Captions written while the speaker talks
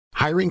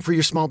Hiring for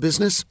your small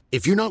business?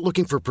 If you're not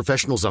looking for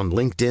professionals on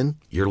LinkedIn,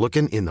 you're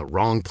looking in the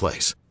wrong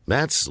place.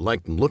 That's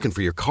like looking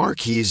for your car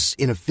keys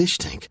in a fish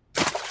tank.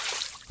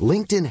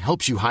 LinkedIn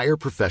helps you hire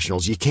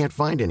professionals you can't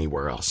find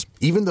anywhere else,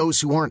 even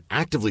those who aren't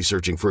actively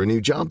searching for a new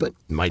job but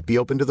might be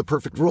open to the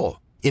perfect role.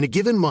 In a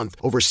given month,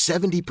 over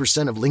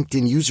 70% of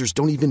LinkedIn users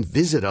don't even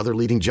visit other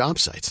leading job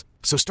sites.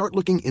 So start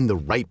looking in the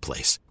right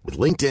place. With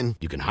LinkedIn,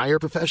 you can hire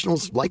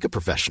professionals like a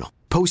professional.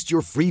 Post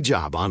your free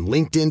job on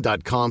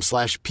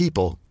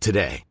linkedin.com/people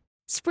today.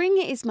 Spring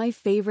is my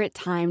favorite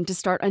time to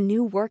start a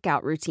new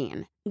workout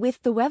routine.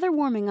 With the weather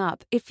warming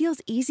up, it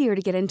feels easier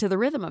to get into the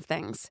rhythm of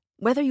things.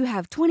 Whether you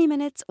have 20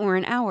 minutes or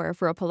an hour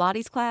for a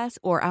Pilates class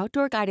or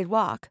outdoor guided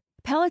walk,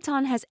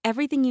 Peloton has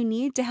everything you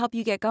need to help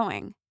you get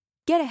going.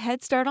 Get a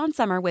head start on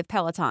summer with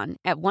Peloton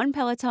at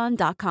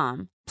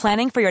onepeloton.com.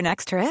 Planning for your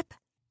next trip?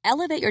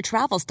 Elevate your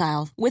travel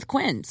style with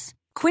Quince.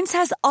 Quince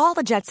has all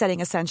the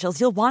jet-setting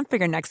essentials you'll want for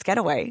your next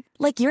getaway,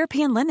 like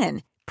European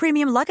linen,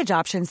 premium luggage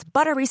options,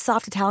 buttery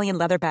soft Italian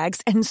leather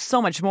bags, and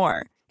so much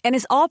more. And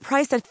is all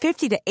priced at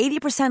 50 to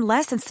 80%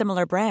 less than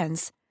similar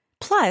brands.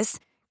 Plus,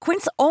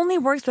 Quince only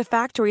works with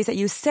factories that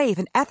use safe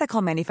and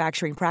ethical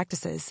manufacturing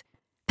practices.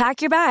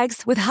 Pack your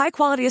bags with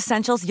high-quality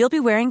essentials you'll be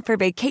wearing for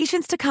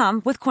vacations to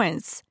come with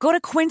Quince. Go to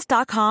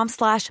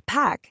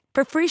quince.com/pack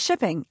for free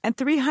shipping and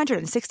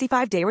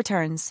 365-day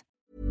returns.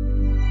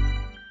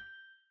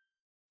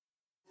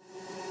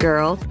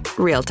 Girl,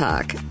 real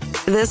talk.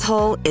 This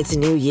whole "it's a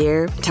new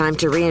year, time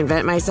to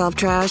reinvent myself"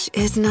 trash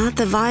is not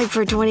the vibe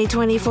for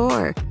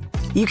 2024.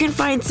 You can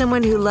find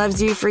someone who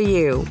loves you for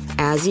you,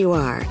 as you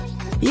are.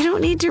 You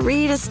don't need to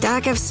read a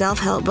stack of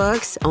self-help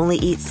books, only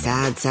eat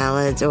sad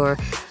salads, or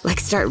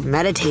start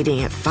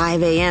meditating at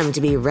 5 a.m.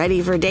 to be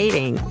ready for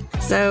dating.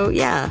 So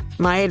yeah,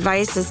 my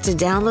advice is to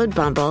download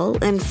Bumble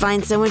and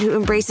find someone who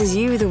embraces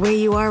you the way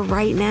you are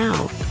right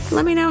now.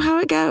 Let me know how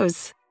it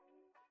goes.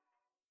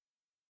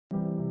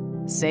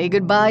 Say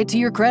goodbye to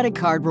your credit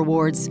card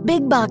rewards.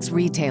 Big box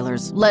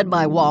retailers, led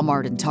by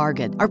Walmart and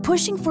Target, are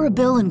pushing for a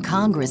bill in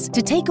Congress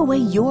to take away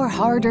your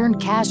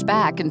hard-earned cash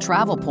back and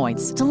travel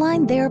points to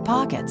line their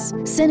pockets.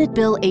 Senate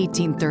Bill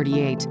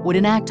 1838 would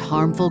enact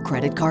harmful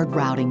credit card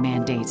routing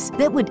mandates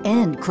that would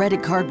end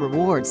credit card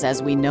rewards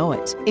as we know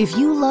it. If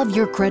you love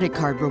your credit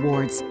card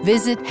rewards,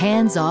 visit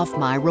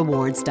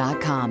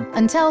handsoffmyrewards.com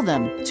and tell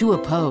them to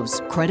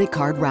oppose credit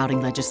card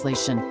routing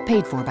legislation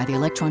paid for by the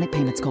Electronic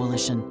Payments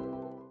Coalition.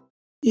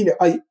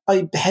 I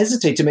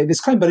hesitate to make this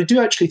claim, but I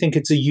do actually think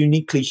it's a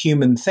uniquely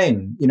human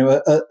thing.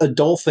 A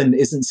dolphin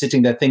isn't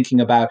sitting there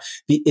thinking about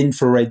the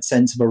infrared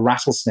sense of a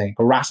rattlesnake.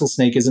 A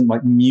rattlesnake isn't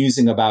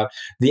musing about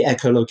the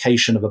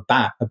echolocation of a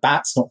bat. A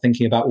bat's not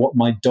thinking about what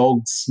my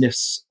dog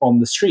sniffs on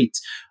the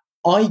street.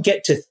 I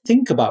get to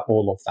think about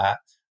all of that.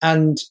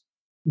 And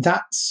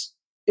that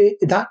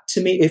to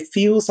me, it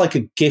feels like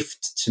a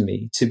gift to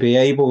me to be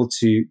able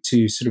to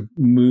sort of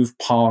move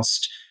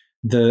past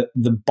the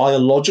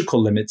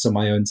biological limits of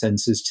my own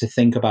senses to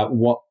think about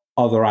what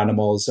other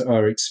animals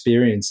are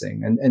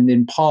experiencing. And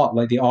in part,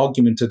 the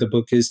argument of the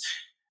book is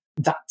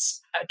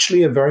that's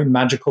actually a very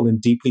magical and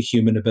deeply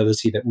human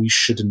ability that we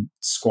shouldn't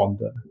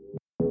squander.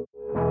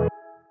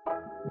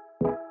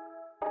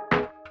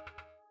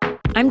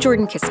 I'm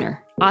Jordan Kistner,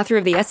 author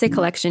of the essay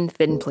collection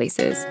Thin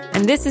Places,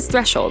 and this is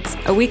Thresholds,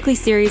 a weekly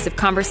series of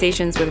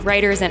conversations with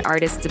writers and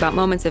artists about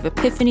moments of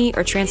epiphany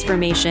or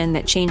transformation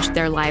that changed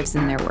their lives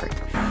and their work.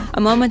 A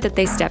moment that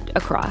they stepped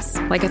across,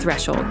 like a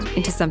threshold,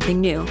 into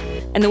something new,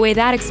 and the way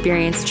that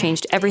experience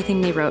changed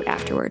everything they wrote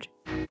afterward.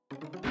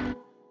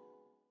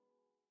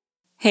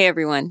 Hey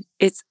everyone,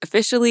 it's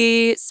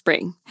officially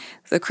spring.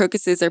 The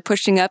crocuses are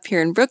pushing up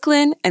here in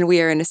Brooklyn, and we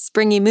are in a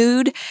springy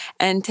mood.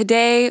 And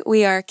today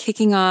we are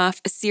kicking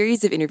off a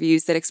series of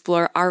interviews that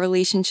explore our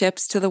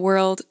relationships to the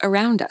world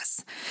around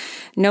us.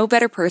 No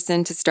better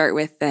person to start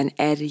with than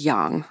Ed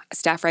Yong, a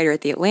staff writer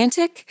at The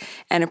Atlantic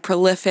and a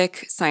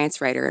prolific science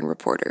writer and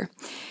reporter.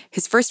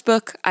 His first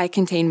book, I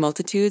Contain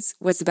Multitudes,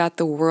 was about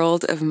the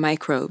world of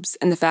microbes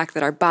and the fact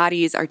that our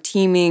bodies are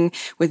teeming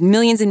with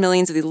millions and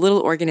millions of these little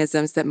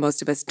organisms that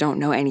most of us don't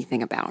know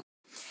anything about.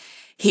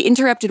 He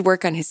interrupted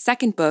work on his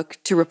second book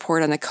to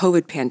report on the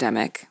COVID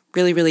pandemic,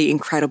 really, really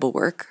incredible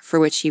work for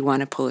which he won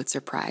a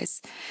Pulitzer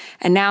Prize.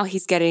 And now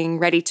he's getting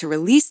ready to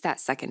release that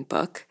second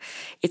book.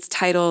 It's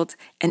titled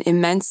An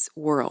Immense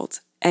World,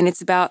 and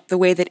it's about the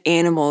way that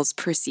animals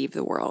perceive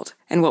the world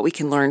and what we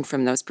can learn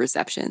from those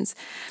perceptions.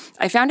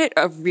 I found it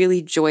a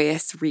really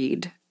joyous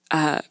read,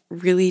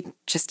 really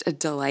just a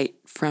delight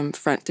from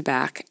front to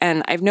back.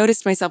 And I've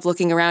noticed myself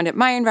looking around at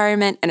my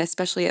environment and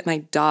especially at my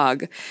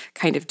dog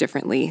kind of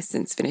differently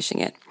since finishing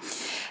it.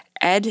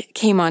 Ed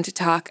came on to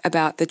talk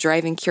about the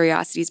driving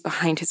curiosities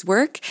behind his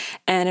work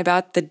and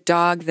about the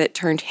dog that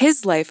turned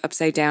his life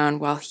upside down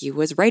while he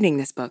was writing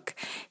this book,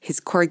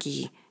 his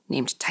corgi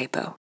named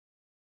Typo.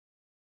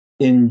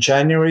 In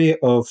January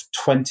of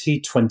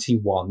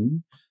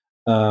 2021,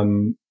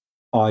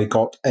 I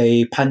got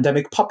a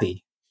pandemic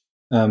puppy.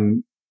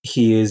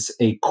 He is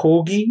a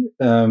corgi.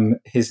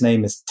 His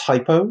name is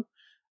Typo,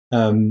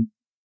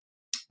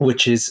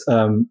 which is,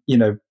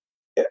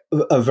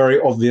 a very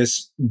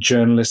obvious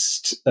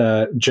journalist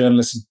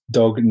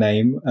dog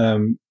name.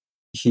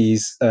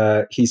 He's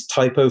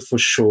typo for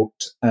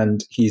short,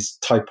 and he's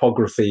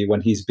typography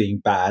when he's being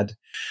bad.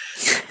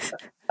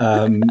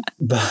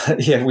 But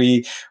yeah,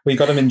 we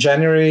got him in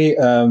January.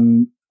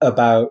 So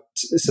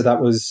that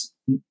was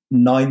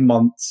 9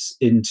 months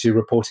into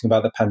reporting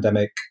about the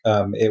pandemic.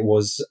 It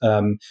was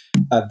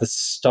at the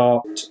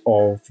start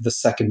of the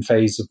second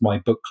phase of my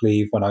book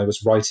leave, when I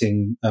was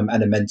writing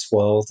An Immense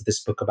World, this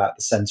book about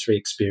the sensory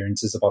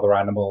experiences of other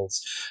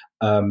animals.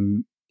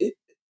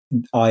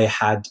 I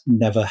had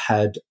never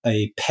had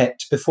a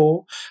pet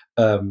before.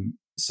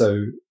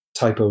 So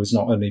Typo was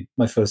not only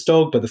my first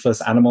dog, but the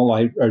first animal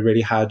I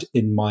really had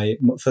in my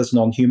first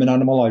non-human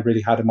animal I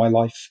really had in my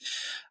life.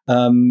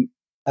 And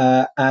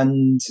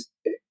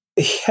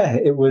yeah,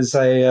 it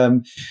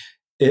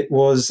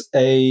was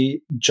a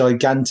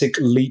gigantic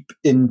leap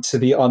into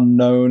the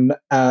unknown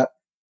at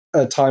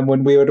a time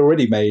when we had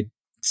already made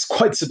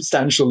quite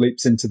substantial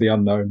leaps into the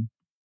unknown.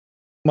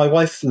 My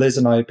wife Liz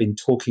and I have been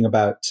talking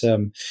about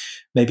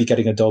maybe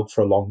getting a dog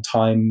for a long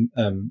time.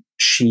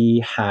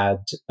 She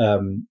had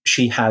 2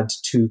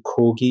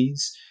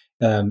 corgis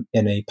in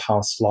a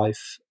past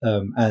life,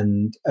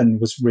 and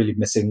was really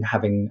missing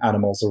having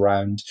animals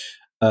around.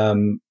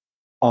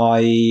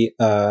 I,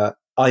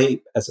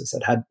 as I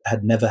said,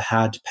 had never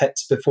had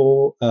pets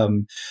before,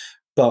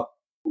 but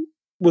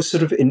was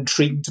sort of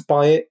intrigued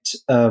by it,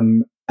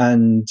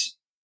 and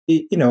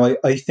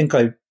I think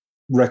I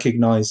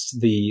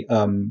recognized the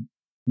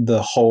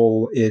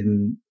hole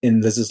in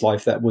Liz's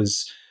life that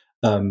was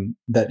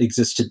that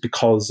existed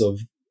because of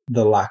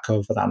the lack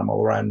of an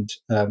animal around,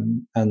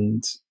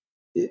 and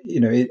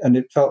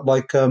it felt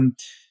like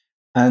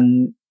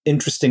an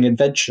interesting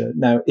adventure.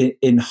 Now,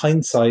 in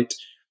hindsight,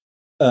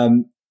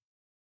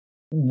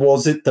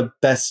 was it the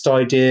best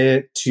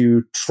idea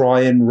to try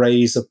and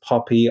raise a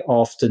puppy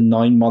after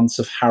 9 months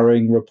of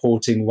harrowing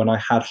reporting when I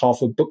had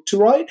half a book to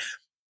write?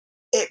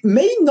 It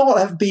may not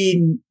have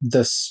been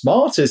the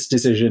smartest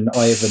decision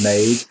I ever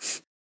made,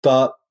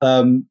 but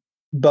I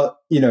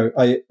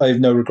have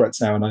no regrets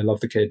now, and I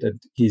love the kid,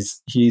 and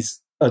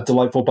he's a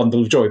delightful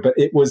bundle of joy. But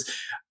it was,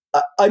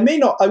 I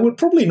would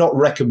probably not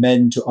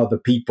recommend to other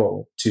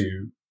people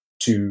to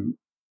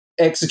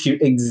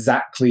execute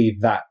exactly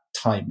that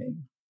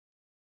timing.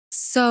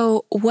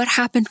 So what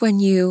happened when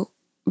you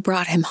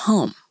brought him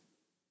home?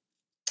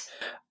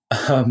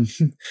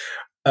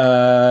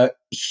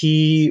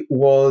 He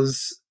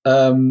was,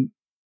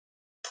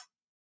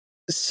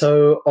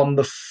 so on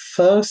the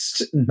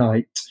first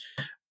night,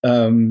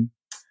 I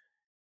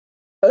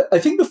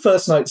think the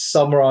first night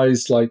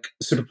summarized like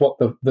sort of what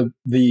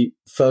the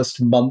first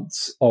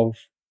months of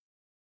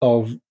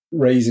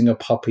raising a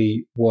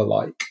puppy were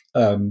like,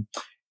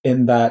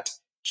 in that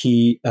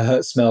he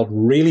smelled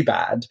really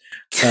bad.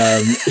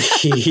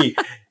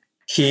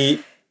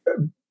 He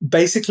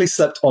basically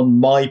slept on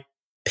my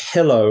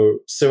pillow,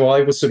 so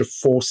I was sort of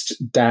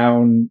forced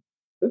down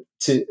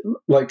to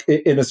like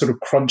in a sort of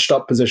crunched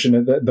up position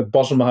at the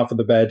bottom half of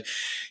the bed.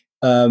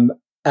 And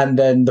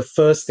then the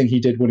first thing he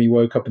did when he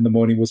woke up in the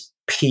morning was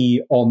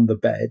pee on the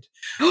bed.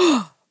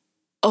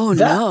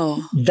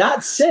 No.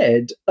 That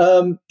said,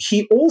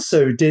 he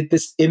also did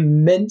this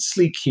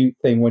immensely cute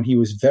thing when he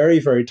was very,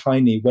 very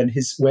tiny, where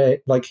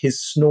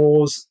his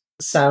snores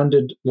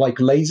sounded like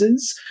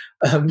lasers.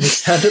 They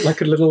sounded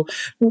like a little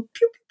pew,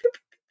 pew, pew, pew,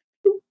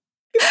 pew,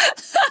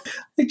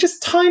 like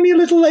just tiny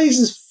little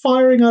lasers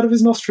firing out of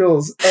his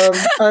nostrils.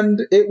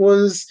 And it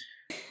was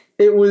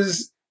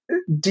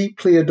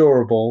deeply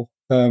adorable.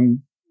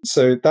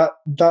 So that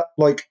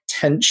like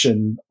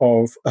tension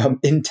of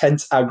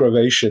intense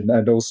aggravation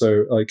and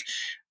also like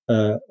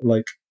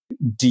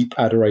deep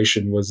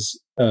adoration was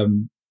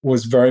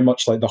very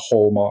much like the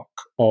hallmark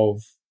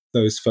of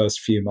those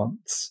first few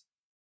months.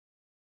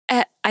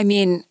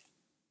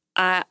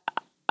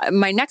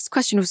 My next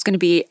question was going to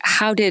be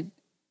how did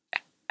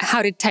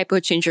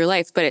Typo change your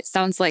life? But it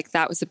sounds like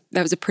that was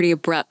a pretty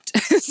abrupt,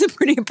 it's a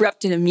pretty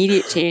abrupt and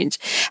immediate change.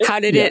 How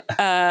did it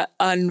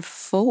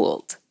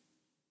unfold?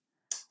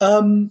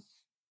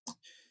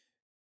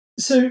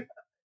 So,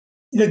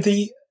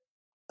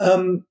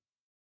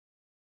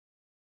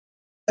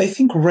 I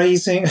think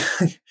raising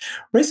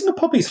a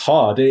puppy is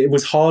hard. It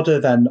was harder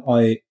than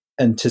I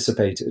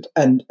anticipated,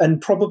 and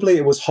probably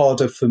it was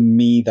harder for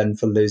me than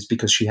for Liz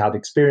because she had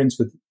experience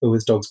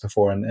with dogs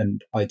before,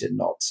 and I did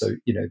not. So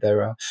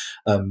there are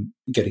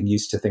getting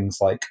used to things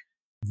like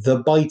the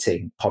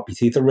biting, puppy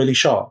teeth are really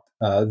sharp,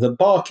 the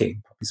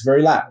barking, puppy's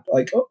very loud.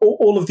 Like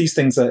all of these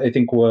things that I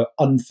think were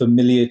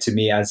unfamiliar to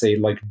me as a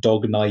like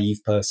dog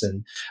naive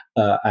person,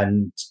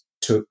 and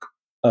took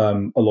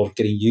a lot of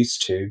getting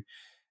used to.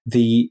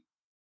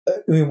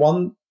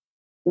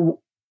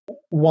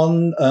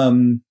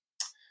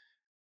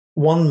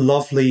 One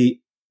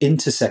lovely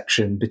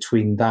intersection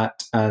between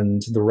that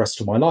and the rest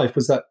of my life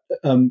was that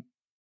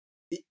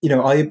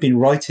I had been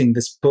writing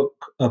this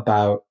book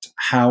about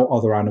how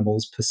other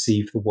animals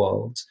perceive the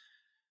world,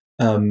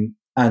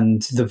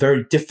 and the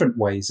very different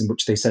ways in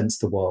which they sense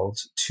the world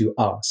to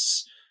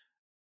us.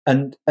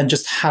 and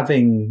just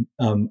having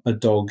a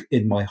dog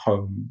in my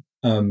home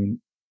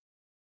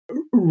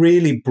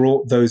really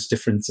brought those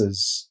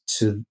differences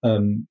to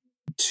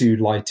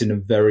light in a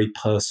very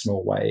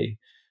personal way.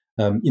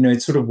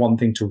 It's sort of one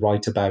thing to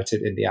write about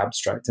it in the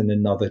abstract, and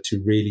another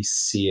to really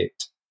see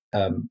it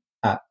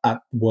at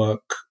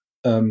work.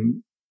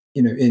 In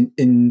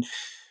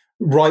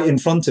right in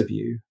front of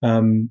you.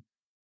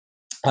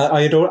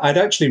 I'd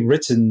actually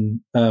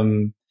written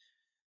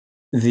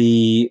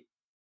the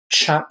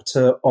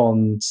chapter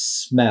on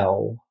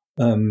smell.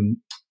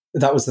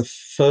 That was the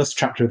first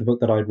chapter of the book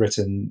that I'd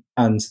written,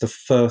 and the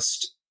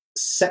first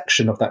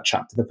section of that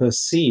chapter, the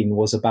first scene,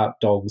 was about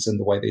dogs and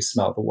the way they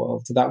smell the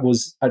world. That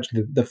was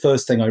actually the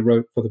first thing I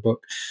wrote for the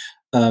book.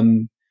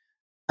 And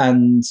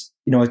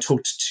I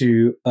talked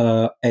to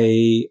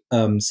a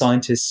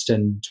scientist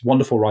and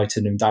wonderful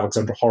writer named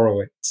Alexandra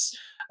Horowitz,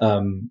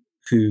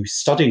 who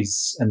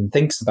studies and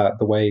thinks about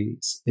the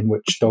ways in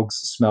which dogs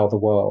smell the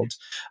world.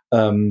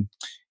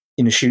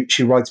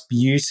 She writes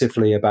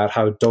beautifully about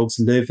how dogs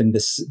live in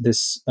this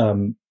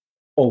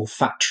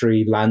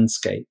olfactory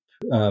landscape.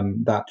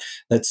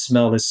 That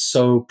smell is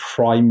so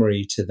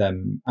primary to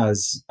them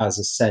as a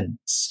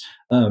sense,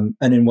 and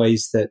in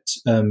ways that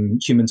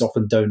humans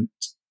often don't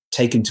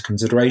take into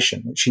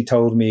consideration. She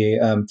told me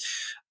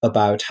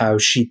about how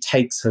she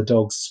takes her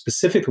dogs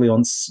specifically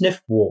on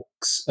sniff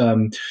walks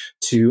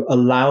to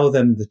allow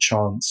them the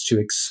chance to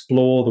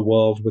explore the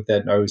world with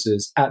their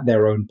noses at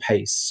their own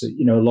pace. So,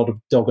 a lot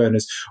of dog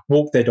owners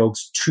walk their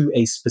dogs to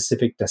a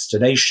specific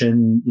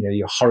destination.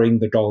 You're hurrying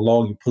the dog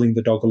along, you're pulling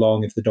the dog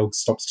along. If the dog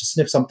stops to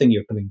sniff something,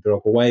 you're pulling the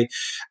dog away.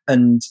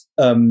 And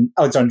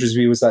Alexandra's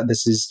view was that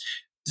this is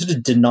sort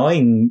of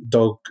denying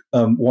dog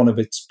one of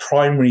its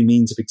primary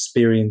means of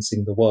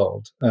experiencing the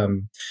world.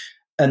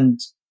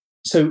 And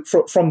so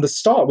from the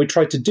start, we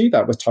tried to do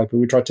that with Typo.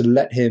 We tried to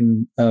let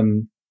him,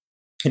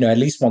 at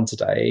least once a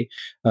day,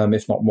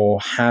 if not more,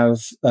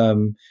 have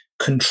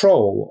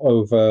control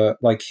over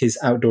like his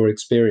outdoor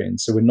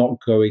experience. So we're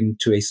not going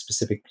to a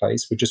specific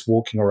place. We're just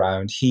walking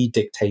around. He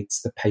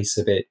dictates the pace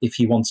of it. If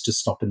he wants to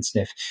stop and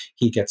sniff,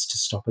 he gets to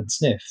stop and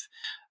sniff.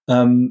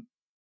 And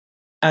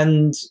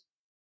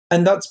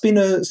that's been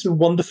a sort of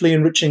wonderfully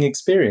enriching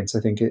experience. I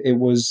think it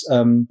was,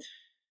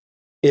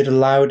 it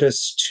allowed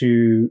us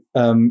to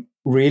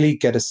really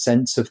get a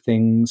sense of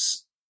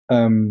things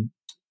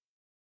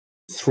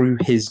through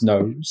his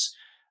nose.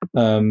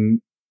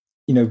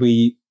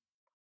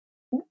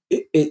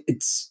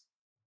 It's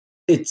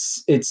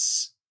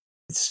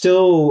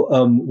still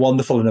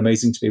wonderful and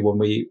amazing to me when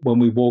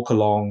we walk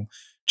along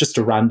just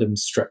a random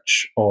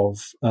stretch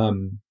of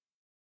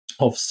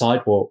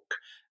sidewalk.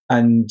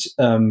 And,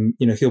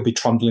 he'll be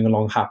trundling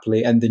along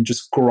happily and then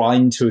just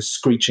grind to a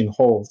screeching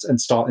halt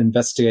and start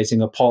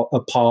investigating a part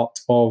of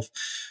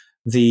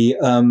the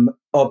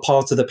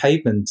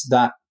pavement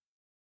that,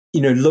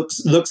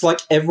 looks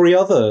like every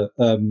other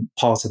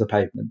part of the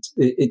pavement.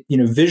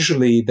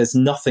 Visually, there's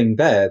nothing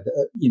there.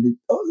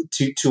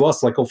 To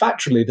us, like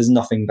olfactorily, there's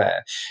nothing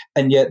there.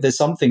 And yet there's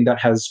something that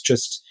has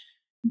just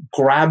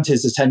grabbed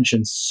his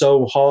attention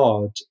so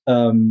hard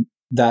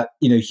that,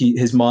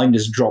 his mind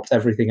has dropped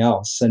everything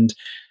else. And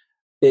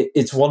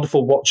it's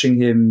wonderful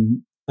watching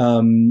him,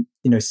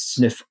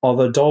 sniff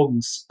other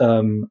dogs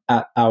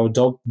at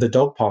the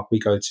dog park we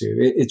go to.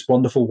 It's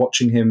wonderful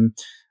watching him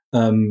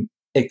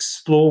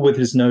explore with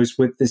his nose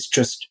with this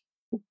just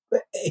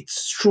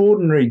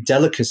extraordinary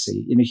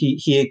delicacy.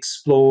 He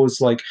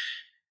explores like.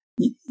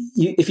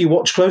 If you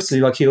watch closely,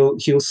 like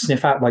he'll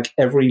sniff out like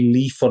every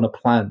leaf on a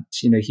plant.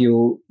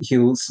 He'll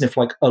sniff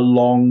like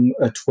along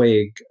a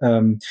twig.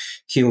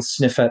 He'll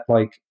sniff at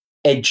like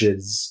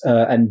edges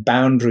and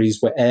boundaries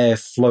where air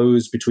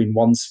flows between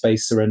one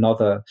space or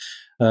another.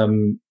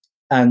 There's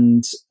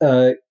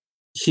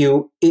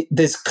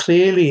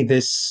clearly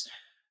this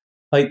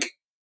like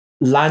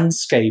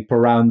landscape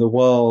around the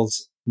world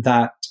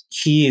that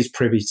he is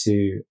privy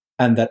to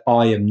and that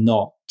I am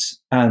not,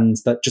 and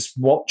that just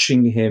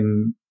watching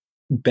him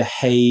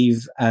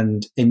behave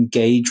and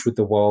engage with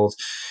the world,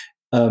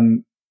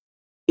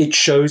 it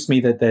shows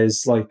me that there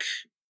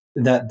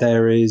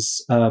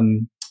is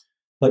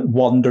like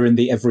wonder in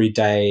the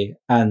everyday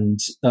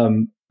and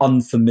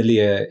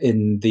unfamiliar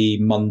in the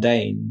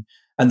mundane.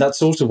 And that's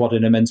sort of what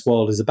An Immense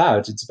World is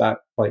about. It's about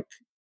like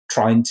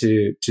trying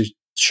to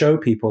show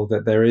people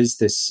that there is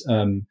this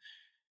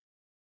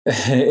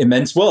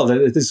immense world,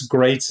 this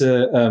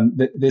greater,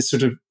 this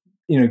sort of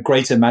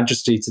greater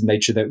majesty to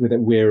nature that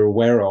we're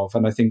aware of.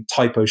 And I think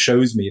Typo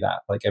shows me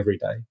that like every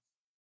day.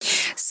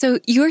 So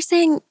you were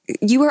saying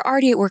you were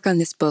already at work on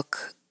this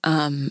book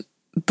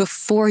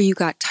before you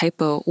got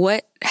Typo.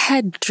 What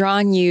had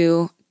drawn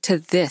you to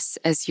this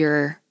as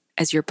your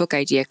book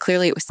idea?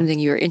 Clearly it was something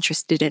you were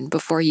interested in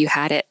before you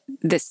had it,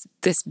 this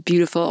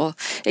beautiful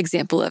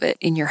example of it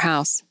in your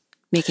house,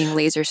 making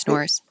laser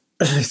snores.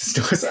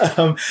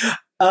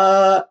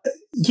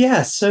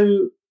 Yeah,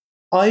 so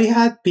I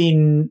had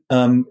been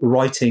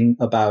writing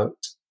about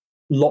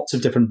lots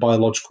of different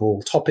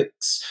biological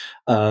topics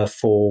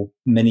for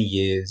many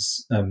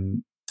years,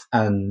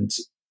 and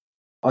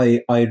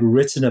I'd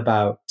written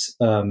about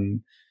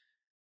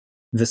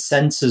the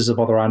senses of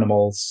other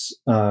animals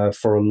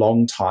for a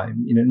long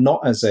time,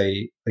 not as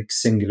a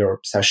singular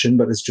obsession,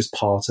 but as just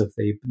part of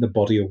the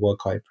body of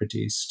work I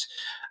produced.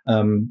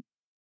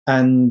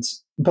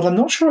 But I'm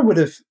not sure I would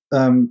have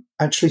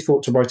actually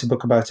thought to write a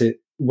book about it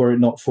were it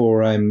not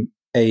for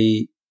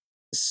a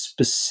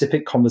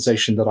specific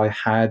conversation that I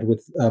had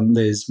with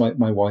Liz,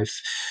 my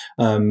wife.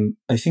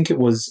 I think it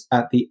was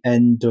at the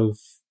end of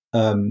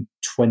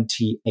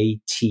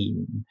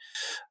 2018.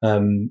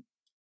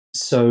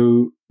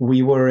 So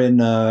we were in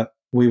a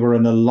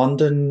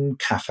London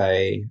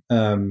cafe.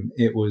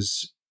 It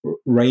was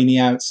rainy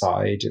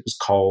outside. It was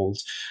cold.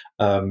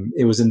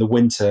 It was in the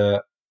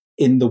winter.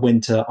 In the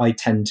winter, I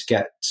tend to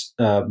get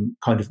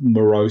kind of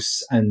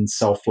morose and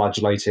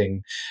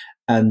self-flagellating,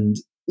 and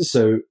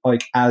so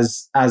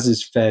as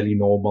is fairly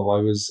normal,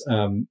 I was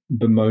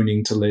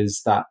bemoaning to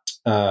Liz that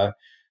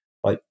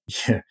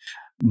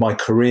my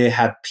career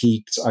had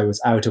peaked. I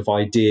was out of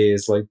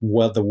ideas. The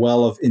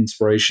well of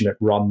inspiration had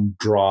run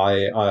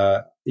dry.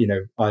 I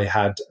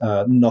had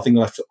nothing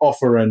left to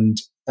offer, and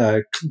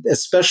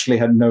especially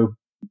had no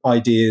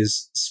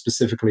ideas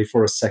specifically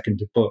for a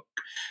second book.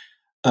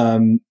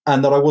 And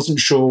that I wasn't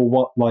sure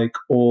what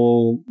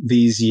all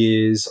these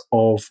years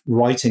of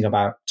writing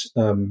about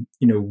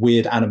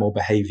weird animal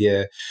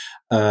behavior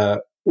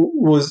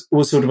was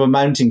sort of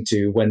amounting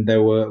to, when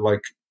there were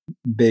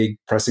big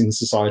pressing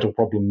societal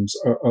problems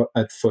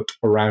at foot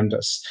around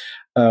us.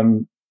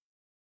 And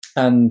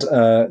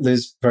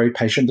Liz very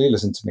patiently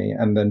listened to me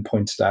and then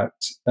pointed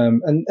out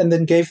and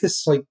then gave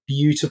this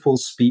beautiful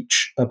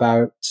speech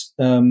about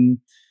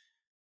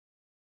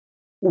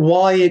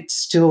why it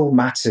still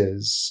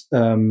matters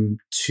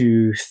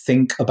to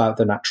think about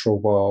the natural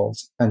world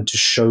and to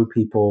show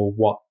people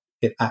what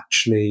it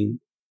actually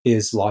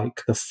is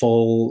like, the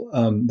full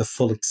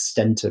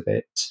extent of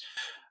it.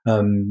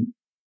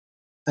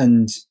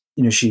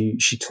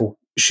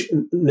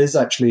 Liz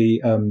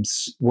actually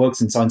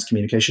works in science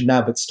communication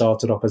now, but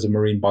started off as a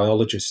marine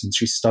biologist, and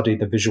she studied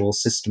the visual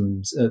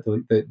systems,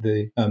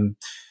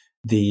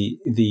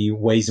 the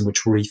ways in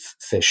which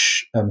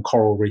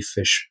coral reef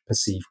fish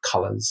perceive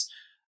colors.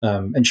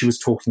 And she was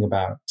talking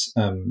about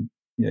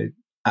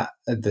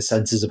the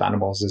senses of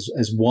animals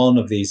as one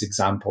of these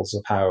examples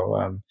of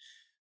how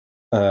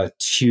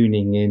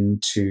tuning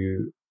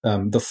into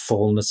the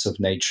fullness of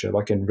nature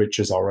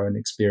enriches our own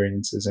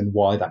experiences, and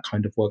why that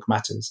kind of work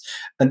matters.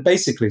 And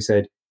basically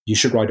said, you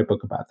should write a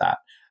book about that.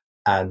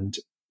 And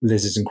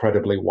Liz is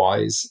incredibly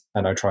wise,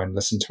 and I try and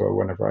listen to her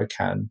whenever I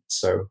can.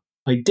 So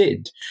I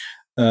did.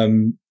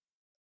 And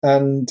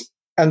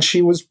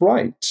she was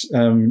right.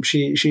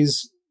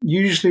 She's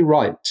usually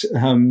right.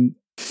 I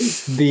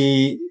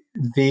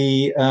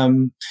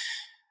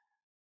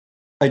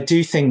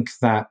do think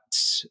that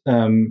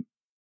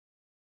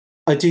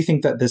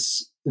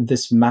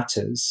this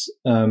matters.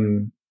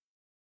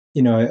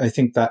 I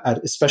think that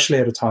especially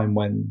at a time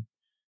when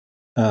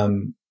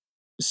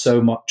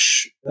so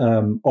much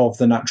of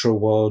the natural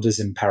world is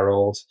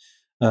imperiled,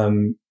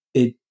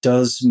 it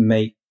does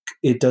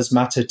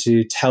matter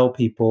to tell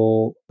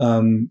people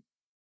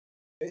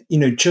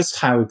just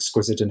how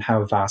exquisite and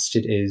how vast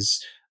it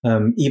is.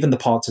 Even the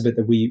parts of it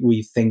that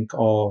we think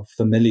are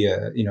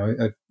familiar.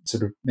 I've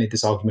sort of made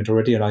this argument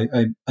already,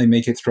 and I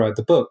make it throughout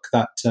the book,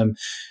 that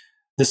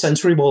the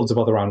sensory worlds of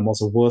other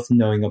animals are worth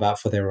knowing about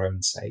for their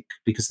own sake,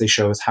 because they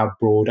show us how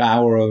broad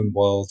our own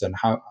world and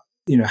how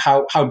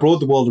broad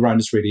the world around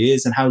us really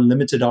is, and how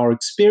limited our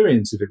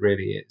experience of it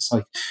really is.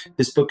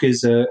 This book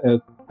is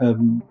a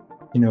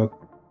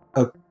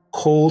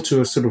call to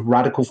a sort of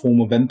radical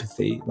form of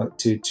empathy,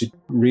 to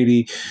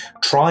really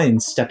try and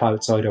step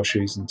outside our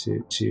shoes and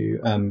to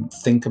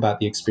think about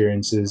the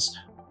experiences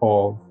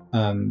of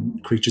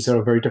creatures that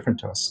are very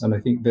different to us. And I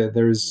think that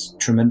there is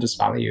tremendous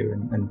value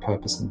and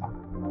purpose in that.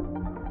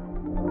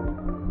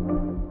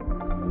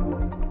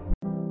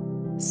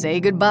 Say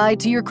goodbye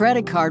to your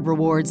credit card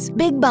rewards.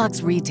 Big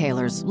box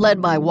retailers,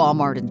 led by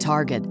Walmart and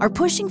Target, are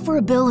pushing for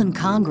a bill in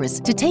Congress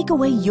to take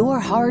away your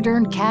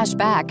hard-earned cash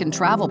back and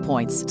travel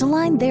points to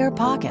line their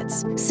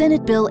pockets.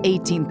 Senate Bill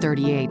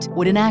 1838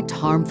 would enact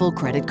harmful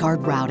credit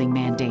card routing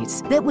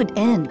mandates that would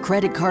end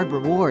credit card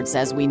rewards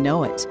as we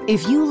know it.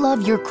 If you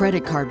love your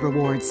credit card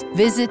rewards,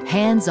 visit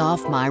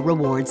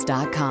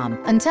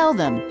handsoffmyrewards.com and tell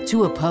them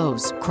to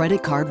oppose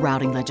credit card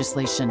routing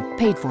legislation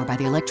paid for by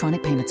the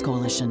Electronic Payments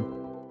Coalition.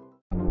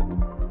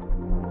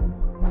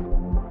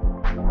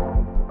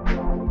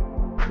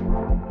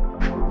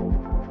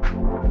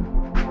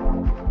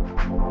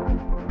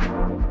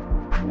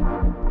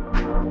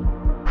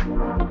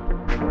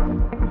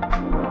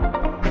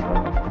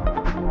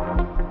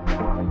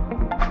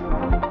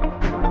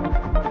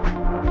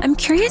 I'm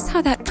curious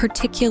how that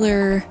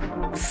particular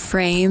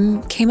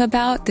frame came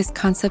about, this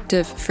concept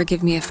of,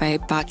 forgive me if I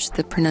botched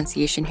the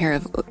pronunciation here,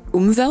 of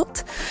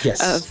Umwelt.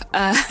 Yes.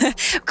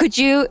 Could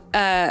you,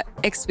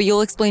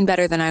 you'll explain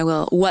better than I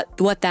will,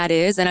 what that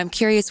is. And I'm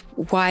curious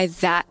why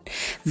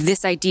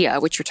this idea,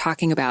 which you're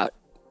talking about,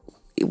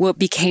 what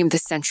became the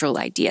central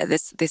idea,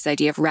 this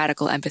idea of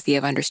radical empathy,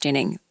 of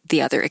understanding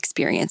the other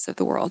experience of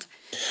the world?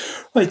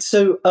 Right.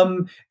 So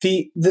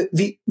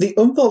the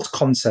Umwelt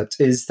concept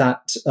is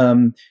that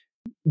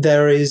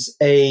there is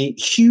a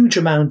huge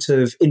amount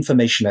of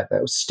information out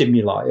there,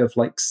 stimuli of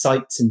like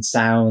sights and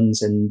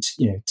sounds and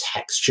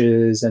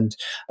textures and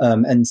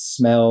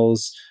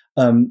smells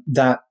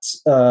that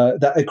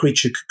a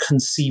creature could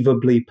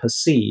conceivably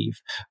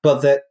perceive,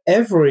 but that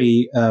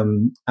every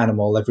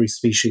animal, every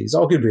species,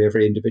 arguably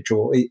every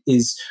individual,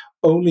 is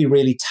only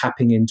really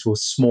tapping into a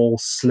small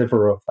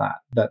sliver of that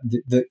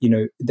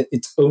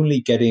it's only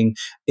getting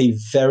a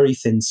very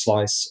thin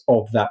slice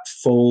of that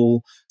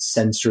full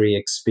sensory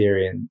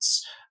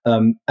experience.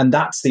 And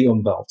that's the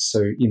Umwelt. So,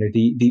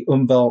 the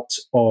Umwelt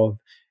of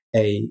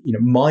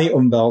my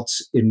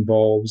Umwelt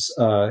involves,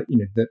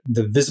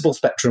 the visible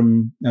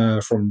spectrum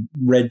from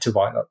red to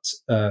violet.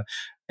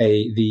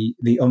 The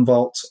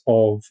Umwelt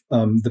of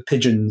the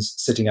pigeons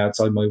sitting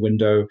outside my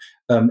window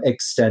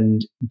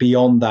extend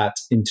beyond that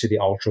into the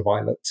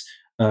ultraviolet.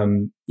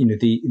 The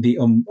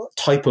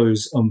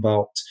Typo's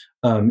Umwelt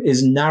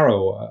is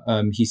narrower.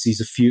 He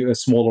sees a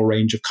smaller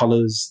range of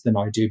colors than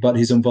I do, but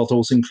his Umwelt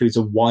also includes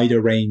a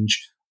wider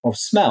range of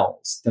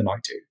smells than I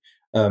do.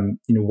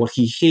 What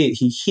he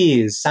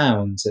hears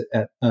sounds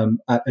at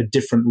a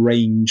different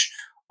range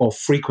of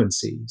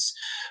frequencies.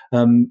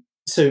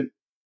 So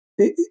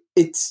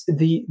it's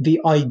the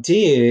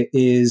idea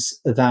is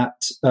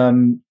that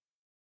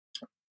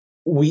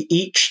we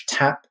each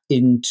tap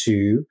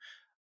into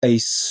a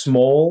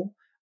small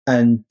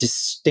and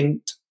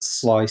distinct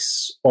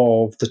slice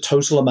of the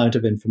total amount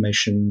of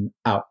information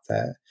out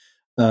there,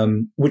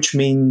 which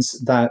means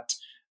that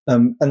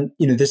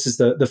this is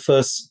the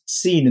first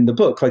scene in the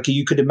book. Like,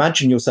 you could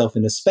imagine yourself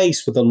in a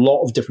space with a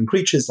lot of different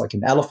creatures, like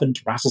an elephant,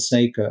 a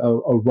rattlesnake,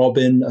 a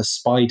robin, a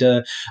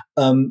spider,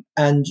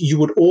 and you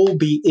would all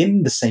be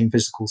in the same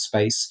physical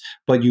space,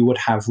 but you would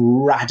have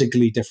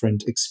radically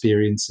different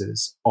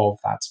experiences of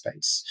that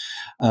space.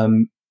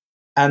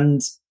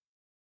 And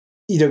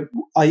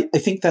I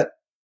think that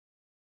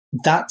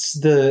that's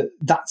the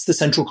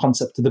central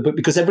concept of the book,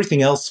 because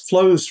everything else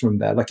flows from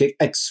there. Like, to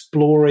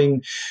explore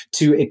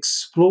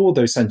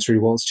those sensory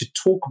worlds, to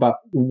talk about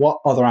what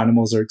other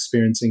animals are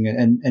experiencing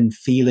and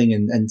feeling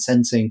and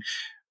sensing,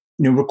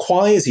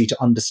 requires you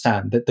to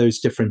understand that those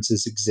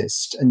differences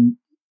exist. And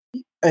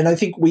I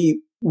think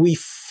we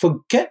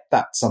forget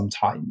that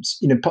sometimes.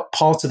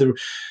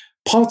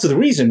 Part of the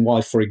reason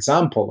why, for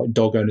example, like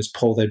dog owners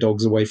pull their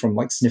dogs away from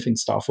like sniffing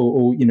stuff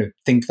or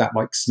think that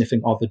like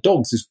sniffing other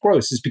dogs is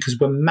gross, is because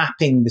we're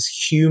mapping this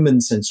human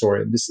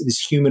sensorium, this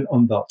human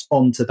Umwelt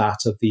onto that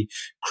of the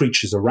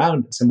creatures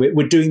around us. And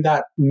we're doing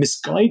that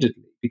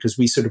misguidedly because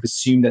we sort of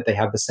assume that they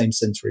have the same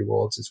sensory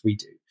worlds as we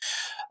do.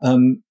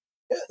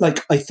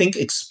 I think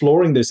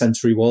exploring those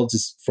sensory worlds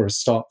is, for a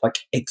start,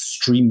 like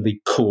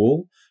extremely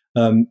cool.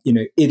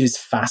 It is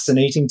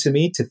fascinating to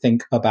me to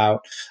think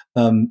about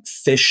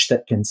fish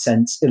that can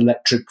sense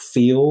electric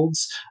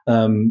fields,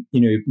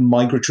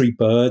 migratory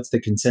birds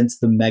that can sense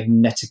the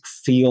magnetic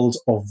field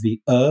of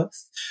the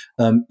earth.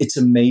 It's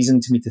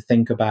amazing to me to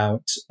think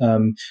about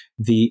an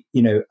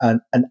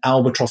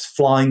albatross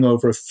flying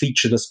over a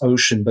featureless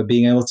ocean, but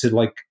being able to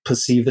like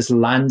perceive this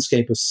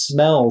landscape of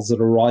smells that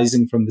are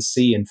rising from the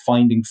sea and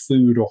finding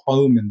food or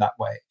home in that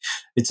way.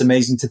 It's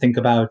amazing to think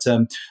about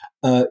a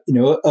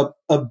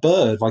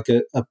bird like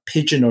a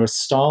pigeon or a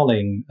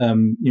starling,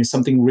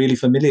 something really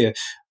familiar,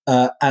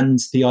 and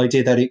the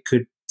idea that it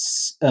could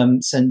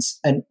sense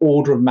an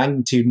order of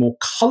magnitude more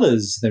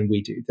colors than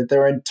we do, that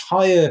there are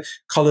entire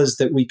colors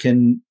that we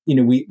can,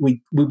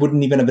 we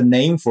wouldn't even have a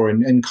name for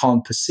and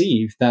can't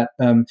perceive, that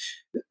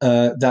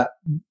that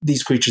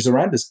these creatures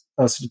around us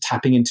are sort of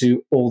tapping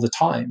into all the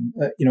time.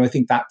 I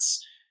think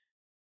that's,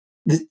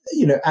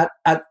 at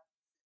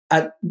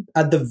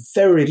the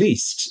very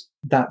least,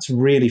 that's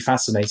really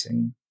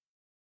fascinating.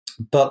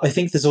 But I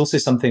think there's also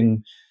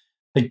something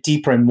like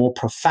deeper and more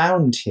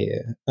profound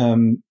here.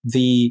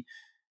 The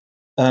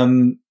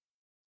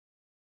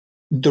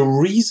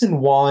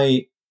reason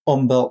why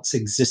Umwelts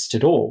exist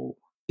at all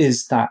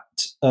is that,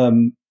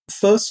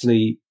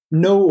 firstly,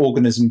 no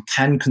organism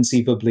can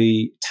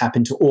conceivably tap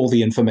into all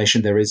the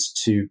information there is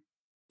to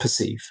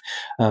perceive.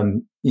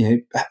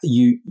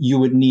 You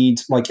would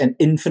need like an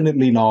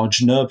infinitely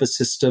large nervous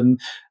system.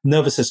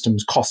 Nervous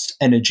systems cost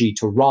energy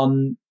to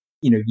run.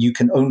 You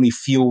can only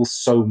fuel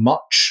so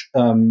much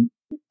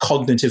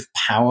cognitive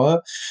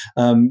power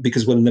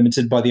because we're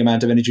limited by the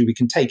amount of energy we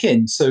can take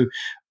in. So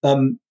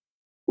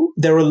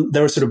there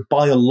are sort of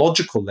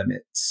biological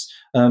limits,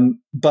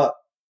 but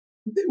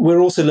we're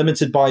also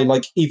limited by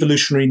like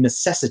evolutionary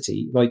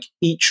necessity. Like,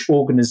 each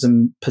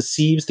organism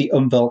perceives the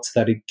Umwelt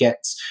that it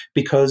gets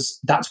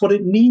because that's what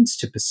it needs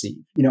to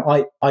perceive.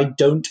 I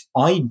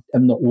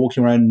am not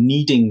walking around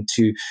needing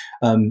to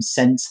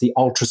sense the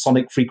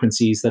ultrasonic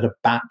frequencies that a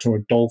bat or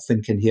a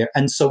dolphin can hear,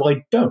 and so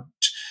I don't.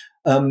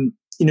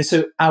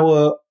 So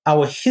our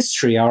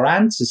history, our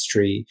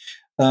ancestry,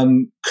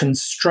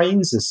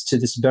 constrains us to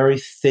this very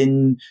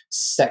thin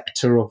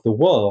sector of the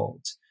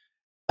world,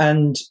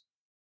 and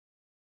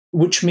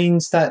which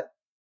means that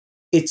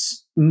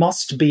it's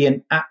must be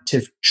an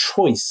active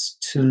choice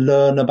to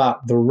learn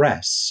about the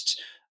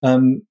rest.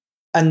 And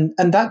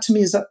that to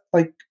me is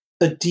like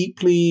a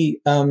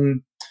deeply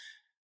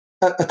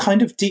a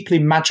kind of deeply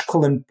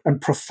magical and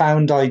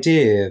profound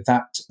idea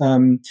that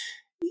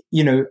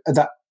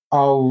that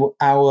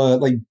our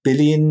like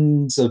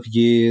billions of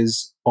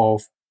years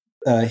of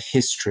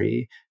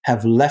history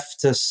have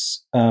left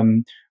us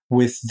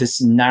with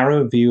this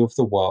narrow view of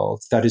the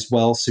world that is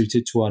well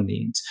suited to our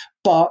needs,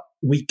 but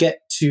we can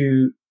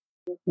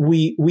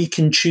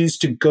choose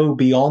to go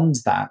beyond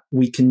that.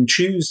 We can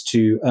choose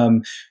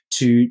to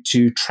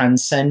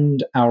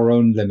transcend our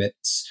own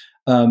limits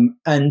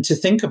and to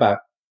think about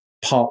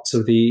parts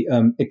of the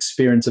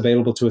experience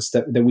available to us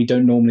that we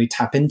don't normally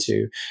tap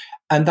into.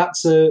 And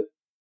that's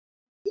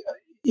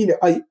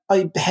I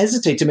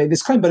hesitate to make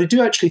this claim, but I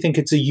do actually think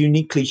it's a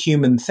uniquely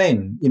human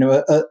thing.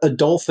 A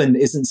dolphin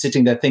isn't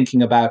sitting there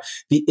thinking about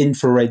the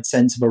infrared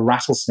sense of a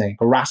rattlesnake.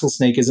 A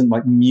rattlesnake isn't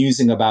like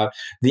musing about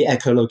the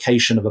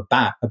echolocation of a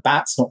bat. A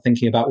bat's not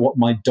thinking about what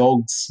my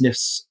dog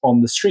sniffs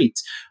on the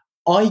street.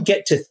 I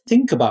get to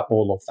think about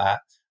all of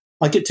that.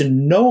 I get to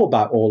know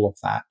about all of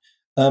that.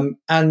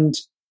 And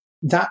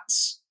that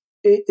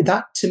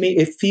to me,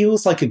 it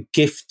feels like a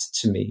gift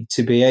to me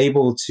to be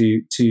able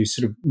to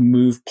sort of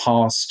move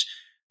past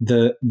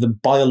the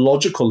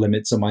biological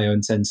limits of my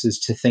own senses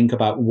to think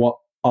about what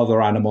other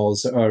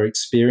animals are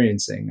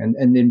experiencing.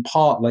 And in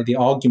part, like the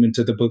argument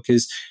of the book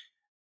is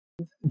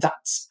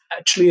that's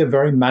actually a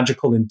very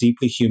magical and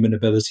deeply human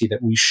ability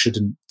that we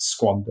shouldn't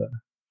squander.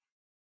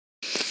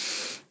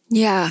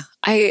 Yeah,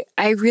 I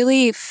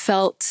really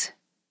felt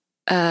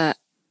the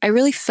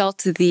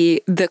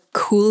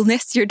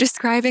coolness you're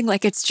describing.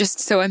 Like it's just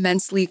so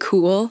immensely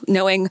cool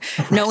knowing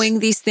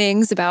these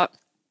things about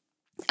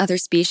other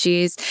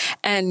species,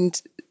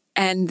 and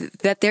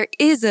that there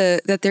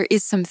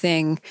is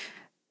something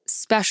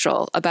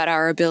special about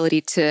our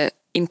ability to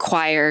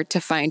inquire, to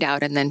find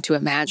out, and then to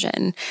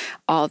imagine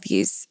all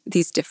these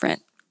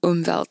different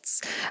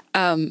Umwelts.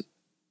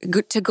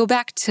 To go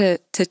back to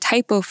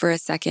Typo for a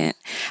second,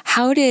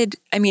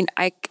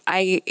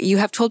 you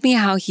have told me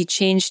how he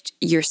changed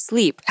your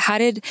sleep. How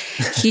did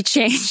he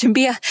change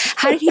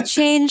how did he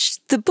change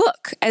the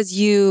book as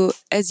you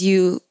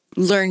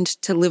learned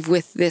to live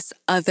with this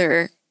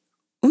other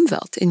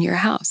Umwelt in your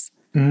house?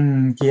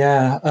 Well,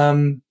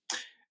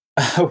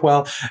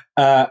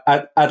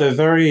 at a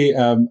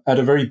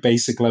very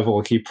basic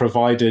level, he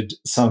provided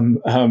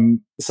some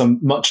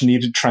much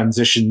needed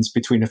transitions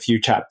between a few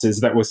chapters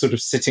that were sort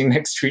of sitting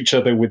next to each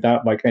other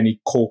without like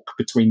any cork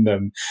between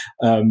them,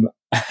 and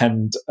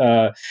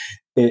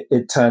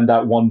it turned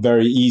out one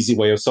very easy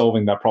way of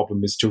solving that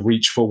problem is to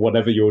reach for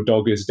whatever your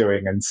dog is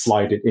doing and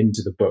slide it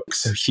into the book.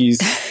 So he's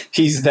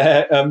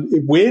there.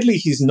 Weirdly,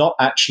 he's not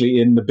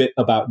actually in the bit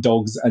about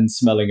dogs and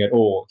smelling at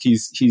all.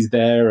 He's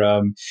there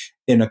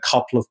in a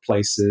couple of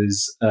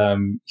places.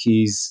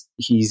 He's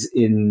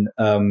in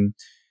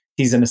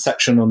a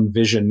section on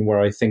vision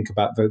where I think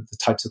about the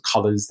types of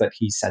colors that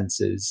he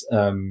senses.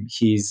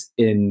 He's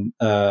in,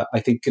 I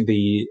think,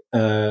 the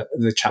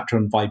chapter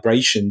on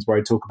vibrations where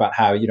I talk about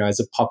how, as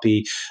a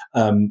puppy,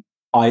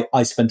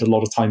 I spent a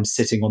lot of time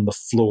sitting on the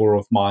floor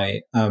of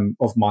my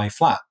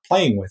flat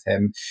playing with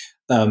him,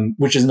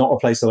 which is not a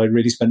place that I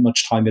really spent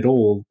much time at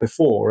all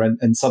before.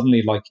 And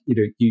suddenly, like,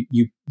 you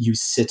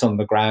sit on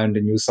the ground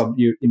and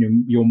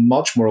you're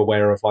much more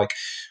aware of like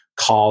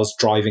cars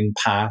driving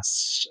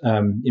past,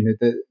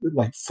 the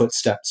like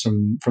footsteps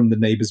from the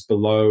neighbors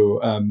below.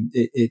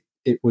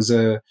 It was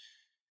a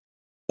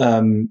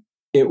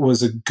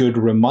good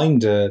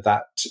reminder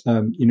that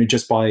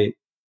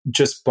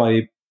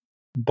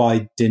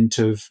by dint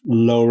of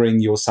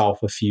lowering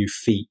yourself a few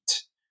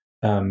feet,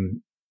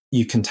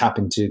 you can tap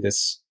into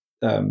this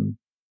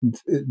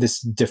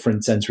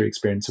different sensory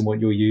experience and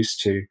what you're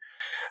used to.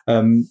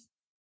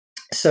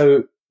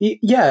 So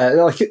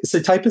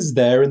Typer's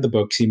there in the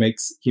books. He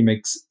makes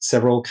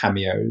several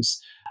cameos.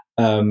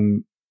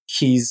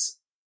 He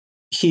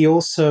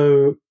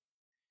also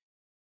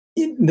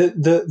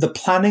the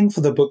planning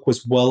for the book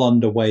was well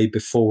underway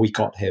before we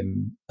got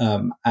him,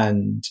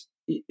 and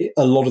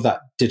a lot of that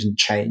didn't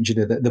change.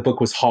 The book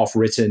was half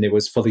written; it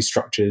was fully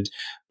structured,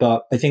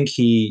 but I think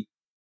to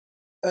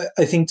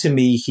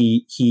me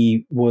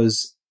he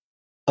was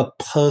a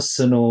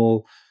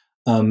personal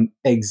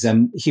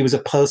he was a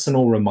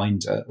personal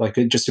reminder, like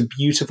just a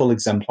beautiful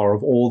exemplar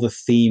of all the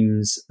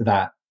themes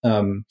that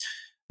I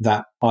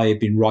had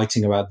been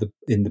writing about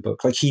in the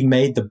book. Like he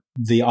made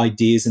the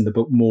ideas in the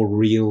book more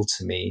real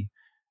to me,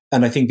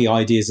 and I think the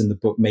ideas in the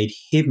book made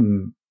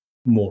him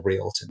more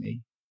real to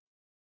me.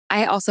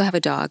 I also have a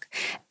dog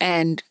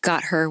and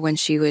got her when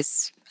she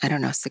was,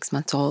 6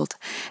 months old,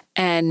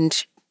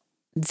 and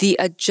the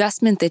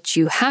adjustment that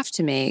you have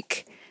to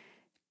make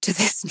to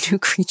this new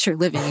creature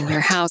living in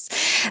your house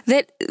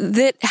that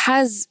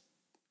has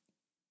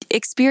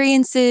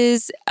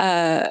experiences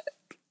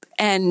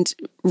and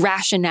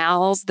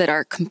rationales that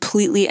are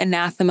completely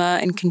anathema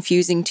and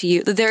confusing to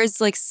you. There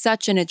is like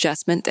such an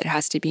adjustment that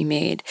has to be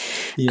made.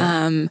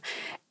 Yeah.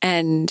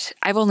 And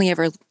I've only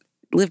ever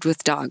lived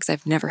with dogs.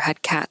 I've never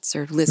had cats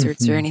or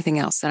lizards or anything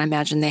else. And I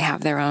imagine they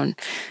have their own,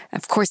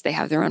 of course they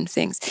have their own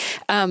things.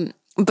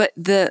 But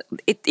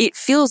it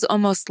feels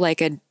almost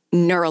like a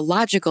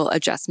neurological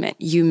adjustment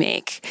you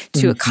make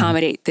to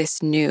accommodate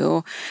this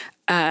new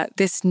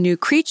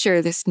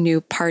creature, this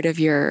new part of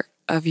your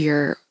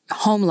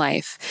home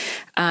life,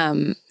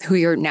 who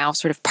you're now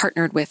sort of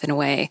partnered with in a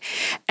way.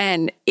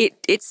 And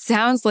it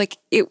sounds like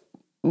it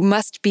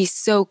must be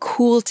so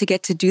cool to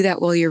get to do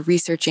that while you're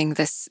researching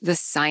the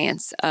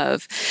science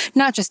of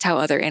not just how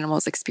other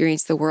animals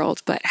experience the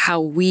world, but how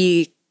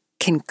we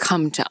can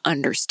come to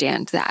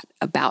understand that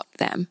about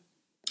them.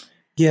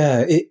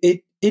 Yeah,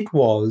 it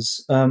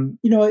was.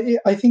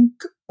 I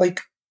think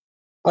like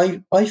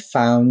I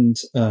found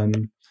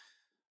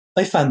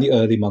the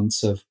early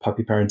months of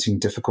puppy parenting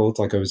difficult.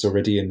 Like I was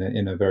already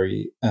in a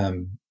very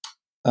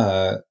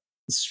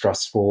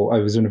stressful. I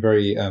was in a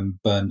very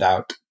burned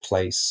out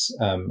place,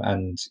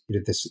 and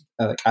this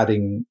like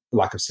adding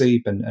lack of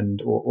sleep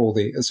and all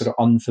the sort of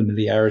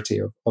unfamiliarity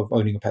of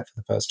owning a pet for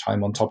the first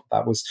time on top of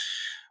that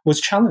was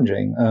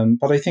challenging.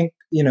 But I think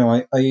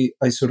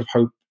I sort of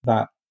hope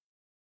that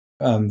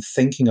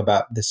thinking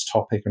about this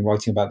topic and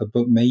writing about the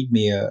book made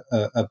me a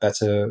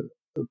better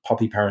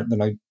puppy parent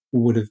than I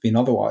would have been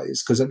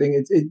otherwise, because I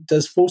think it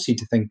does force you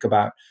to think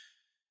about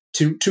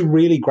to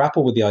really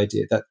grapple with the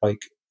idea that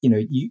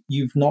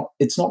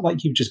it's not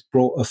like you've just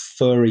brought a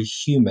furry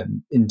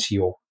human into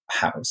your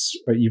house,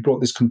 right? You brought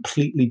this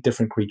completely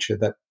different creature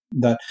that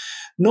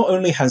not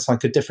only has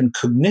like a different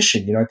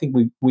cognition. I think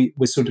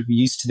we're sort of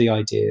used to the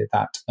idea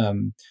that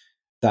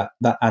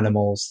that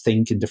animals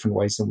think in different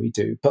ways than we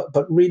do, but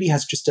really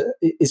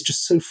is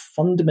just so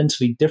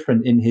fundamentally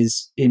different in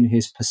his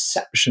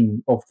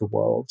perception of the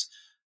world,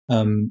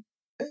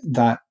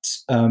 that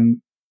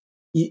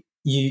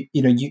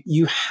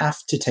you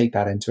have to take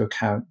that into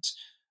account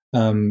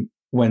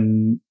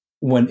when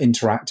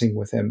interacting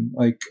with him.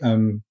 Like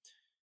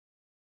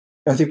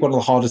I think one of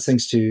the hardest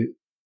things to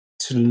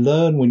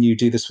learn when you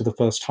do this for the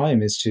first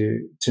time is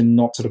to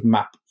not sort of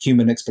map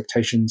human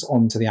expectations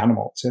onto the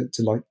animal, to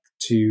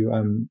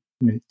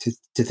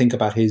think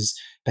about his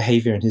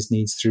behavior and his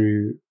needs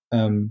through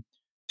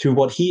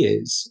what he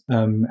is,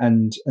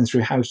 and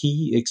through how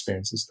he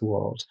experiences the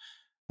world.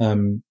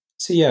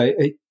 So yeah,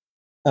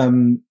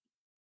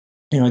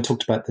 I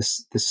talked about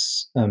this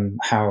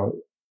how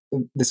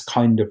this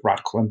kind of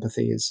radical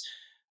empathy is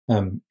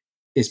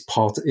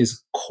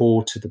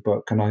core to the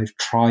book, and I've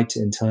tried to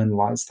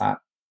internalize that,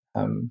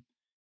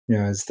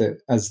 as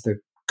the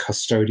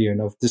custodian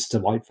of this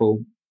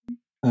delightful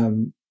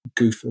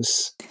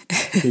goofus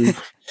who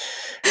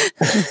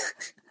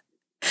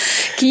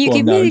Can you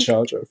give now me in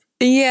charge of.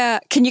 Yeah,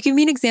 can you give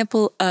me an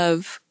example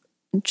of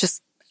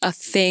just a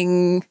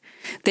thing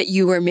that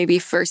you were maybe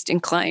first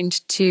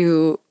inclined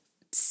to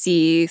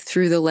see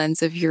through the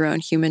lens of your own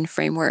human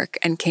framework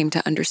and came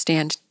to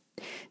understand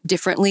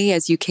differently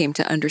as you came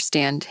to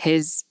understand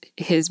his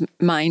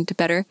mind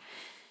better?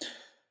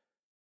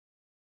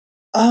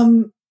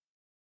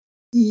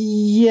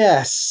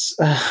 Yes.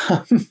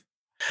 I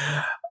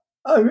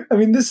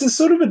mean, this is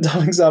sort of a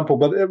dumb example,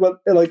 but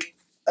like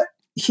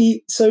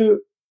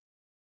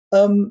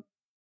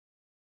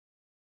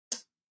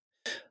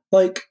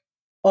like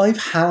I've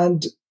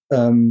had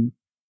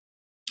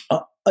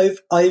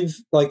I've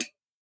like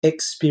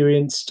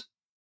experienced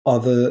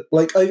other,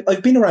 like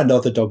I've been around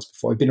other dogs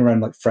before. I've been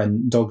around like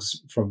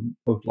dogs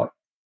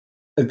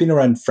I've been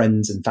around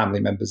friends and family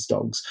members'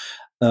 dogs.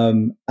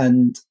 And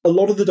a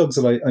lot of the dogs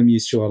that I'm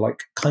used to are like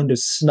kind of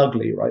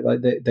snuggly, right?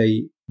 Like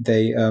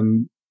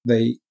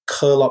they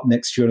curl up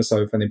next to you on a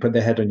sofa and they put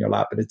their head on your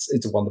lap, and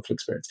it's a wonderful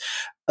experience.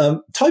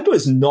 Typo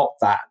is not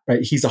that,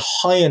 right? He's a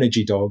high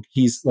energy dog.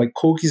 He's like,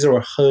 corgis are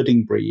a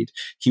herding breed.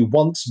 He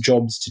wants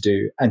jobs to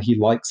do, and he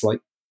likes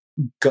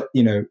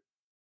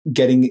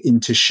getting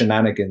into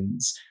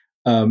shenanigans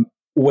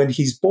when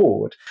he's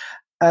bored.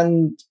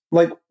 And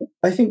like,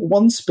 I think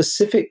one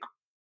specific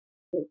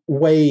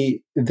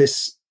way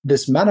this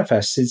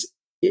manifests is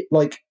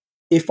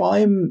if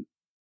I'm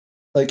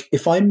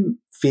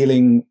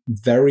feeling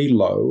very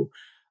low,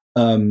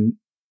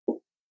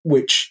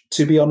 which,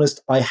 to be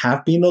honest, I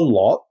have been a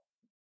lot,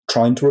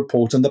 trying to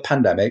report on the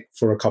pandemic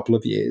for a couple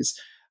of years.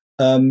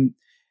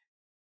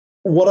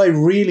 What I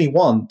really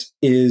want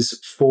is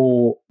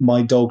for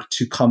my dog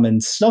to come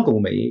and snuggle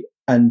me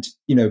and,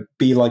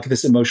 be like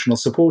this emotional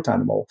support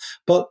animal.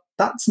 But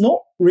that's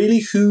not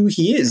really who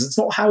he is. It's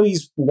not how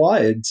he's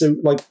wired. So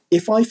like,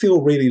 if I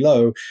feel really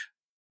low,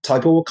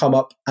 Typo will come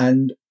up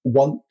and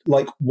want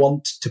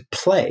to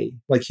play.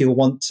 Like he'll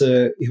want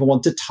to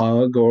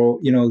tug, or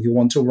he'll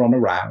want to run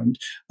around.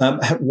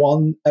 At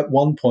one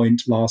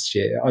point last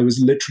year, I was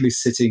literally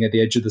sitting at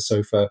the edge of the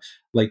sofa,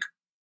 like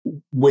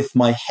with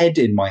my head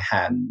in my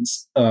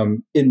hands,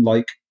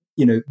 in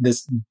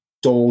this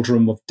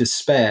doldrum of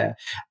despair,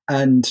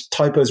 and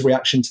Typo's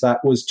reaction to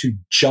that was to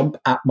jump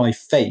at my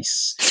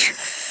face.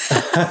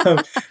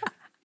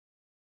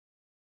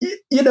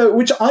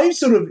 Which I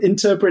sort of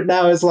interpret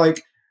now as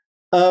like,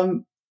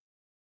 I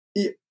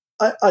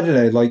don't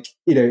know, like,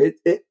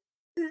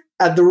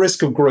 at the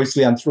risk of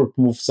grossly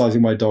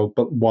anthropomorphizing my dog,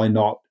 but why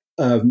not?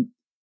 I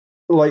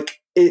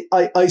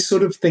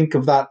sort of think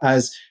of that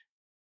as,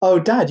 oh,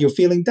 Dad, you're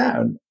feeling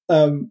down.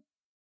 Like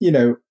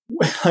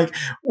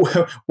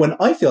when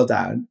I feel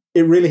down,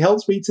 it really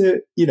helps me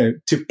to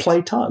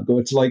play tug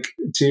or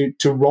to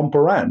romp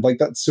around. Like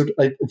that's sort of,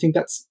 I think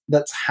that's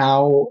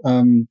how.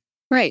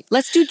 Right.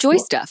 Let's do joy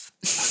stuff.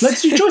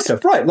 Let's do joy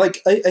stuff. Right.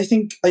 Like I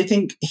think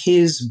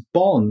his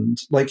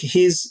bond, like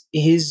his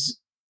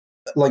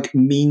like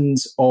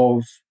means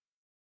of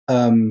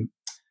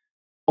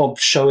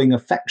showing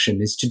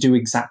affection is to do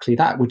exactly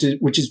that,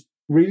 which is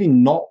really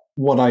not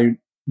what I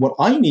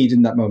need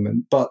in that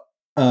moment. But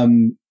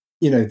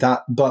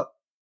but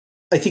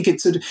I think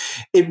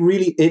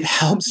it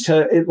helps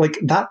her.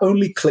 That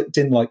only clicked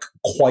in like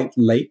quite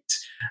late,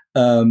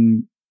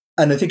 and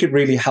I think it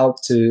really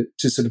helped to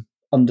sort of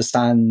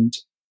understand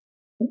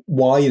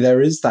why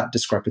there is that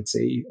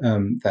discrepancy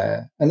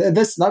there. And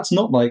that's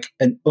not like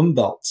an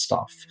Umwelt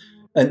stuff,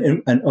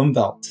 an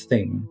Umwelt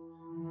thing,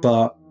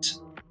 but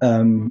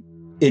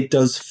it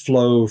does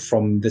flow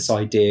from this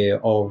idea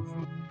of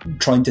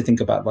trying to think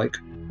about like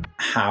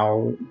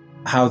how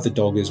the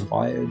dog is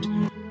wired,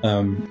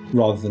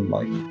 rather than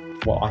like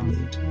what I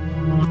need.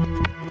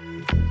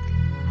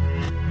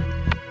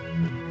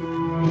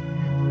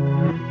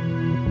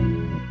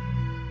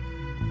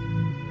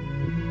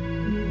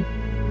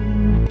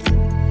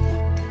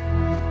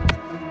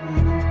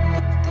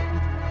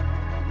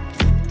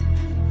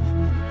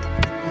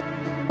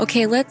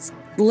 Okay, let's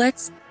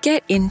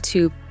get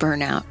into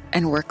burnout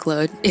and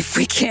workload, if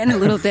we can, a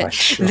little bit.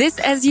 Sure. This,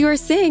 as you were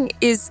saying,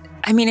 it's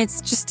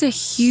just a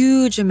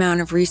huge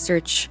amount of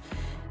research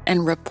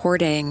and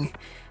reporting.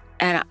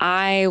 And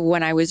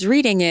when I was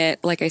reading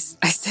it, like I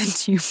said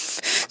to you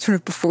sort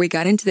of before we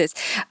got into this,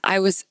 I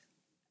was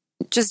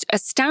just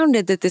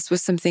astounded that this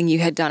was something you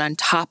had done on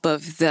top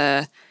of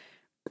the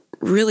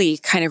really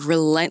kind of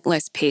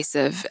relentless pace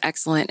of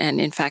excellent and,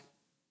 in fact,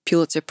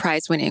 Pulitzer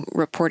Prize winning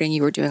reporting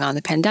you were doing on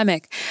the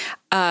pandemic.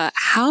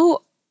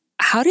 How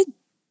did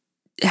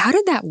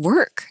that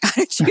work?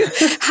 How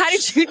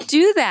did you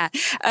do that?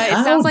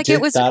 It sounds like it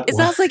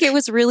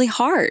was really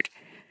hard.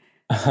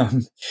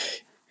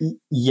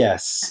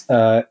 Yes,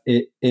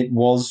 it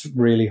was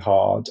really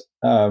hard.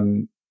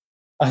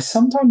 I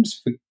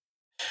sometimes,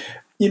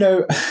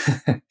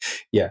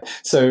 yeah.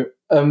 So,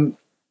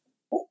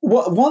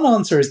 one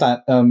answer is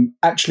that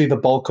actually the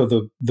bulk of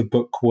the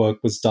book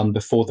work was done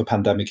before the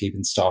pandemic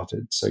even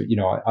started. So,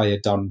 I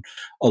had done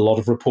a lot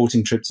of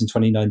reporting trips in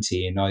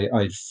 2019. I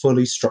had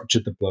fully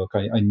structured the book.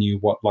 I knew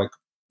what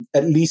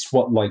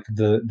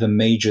the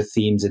major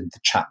themes in the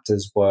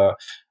chapters were.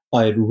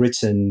 I had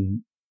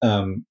written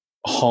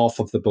half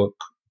of the book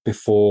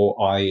before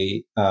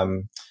I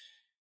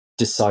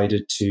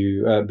decided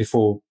to,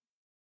 before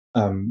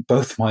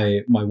both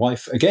my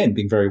wife, again,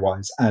 being very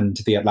wise, and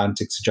The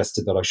Atlantic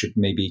suggested that I should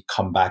maybe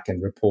come back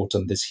and report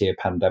on this here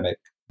pandemic.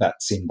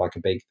 That seemed like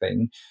a big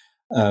thing.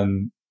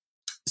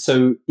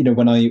 So,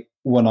 when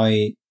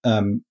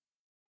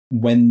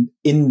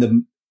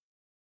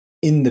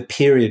in the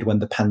period when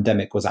the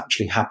pandemic was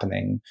actually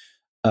happening,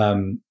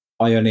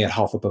 I only had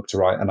half a book to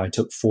write, and I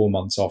took 4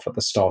 months off at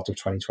the start of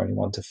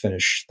 2021 to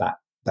finish that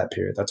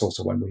period. That's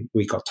also when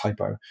we got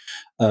typo.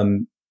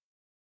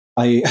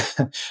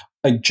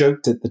 I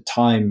joked at the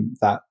time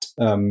that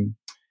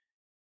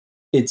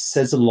it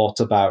says a lot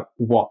about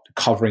what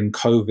covering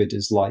COVID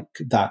is like,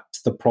 that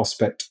the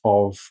prospect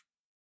of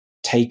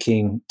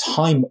taking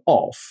time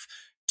off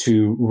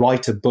to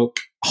write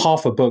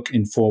half a book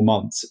in 4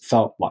 months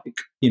felt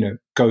like,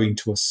 going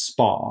to a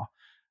spa.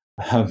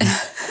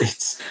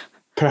 It's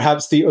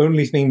perhaps the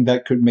only thing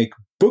that could make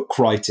book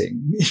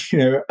writing,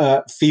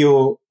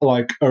 feel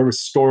like a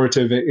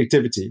restorative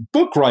activity.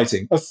 Book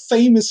writing, a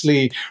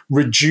famously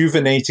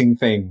rejuvenating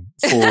thing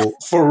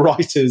for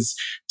writers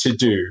to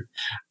do.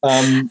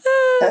 And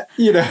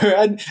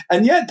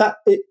yet that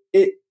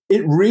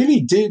it really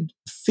did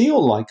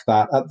feel like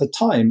that at the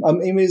time.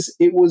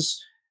 It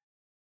was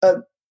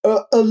a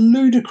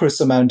ludicrous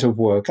amount of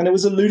work, and it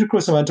was a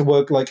ludicrous amount of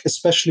work, like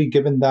especially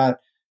given that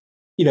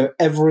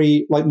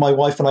my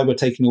wife and I were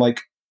taking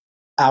like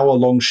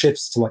hour-long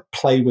shifts to like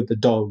play with the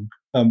dog.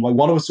 Like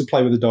one of us would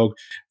play with the dog,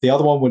 the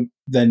other one would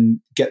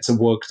then get some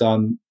work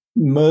done.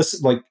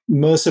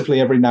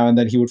 Mercifully, every now and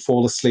then he would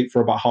fall asleep for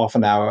about half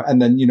an hour,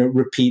 and then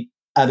repeat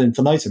ad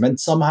infinitum. And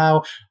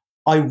somehow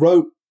I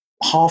wrote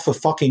half a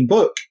fucking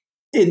book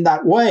in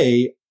that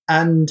way,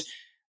 and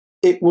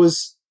it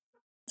was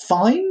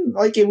fine.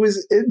 Like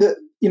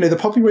the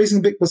puppy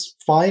raising bit was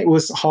fine. It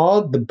was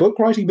hard. The book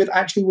writing bit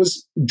actually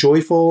was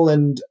joyful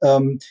and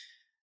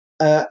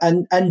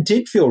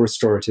did feel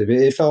restorative.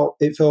 It felt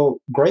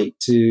great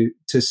to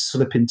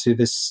slip into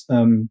this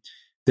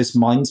this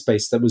mind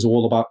space that was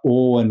all about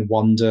awe and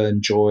wonder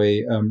and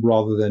joy,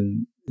 rather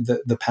than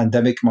the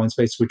pandemic mind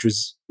space, which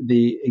was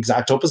the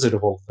exact opposite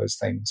of all of those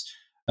things.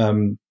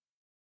 In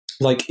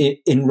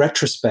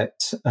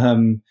retrospect,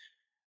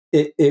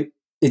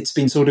 it's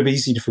been sort of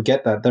easy to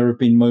forget that there have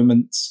been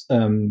moments.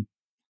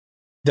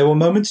 There were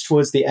moments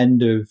towards the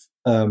end of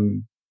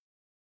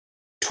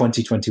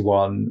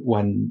 2021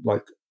 when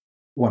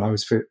I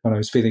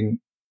was feeling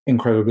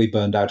incredibly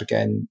burned out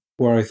again,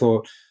 where I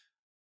thought,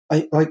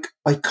 I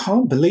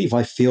can't believe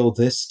I feel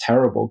this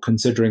terrible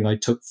considering I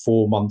took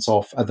 4 months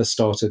off at the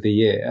start of the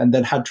year and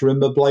then had to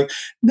remember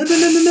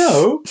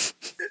no.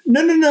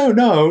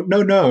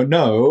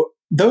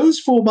 Those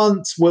 4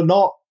 months were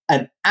not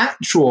an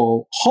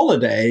actual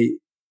holiday.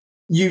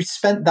 You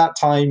spent that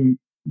time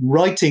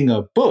writing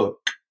a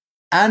book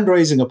and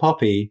raising a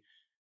puppy,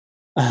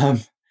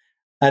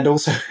 and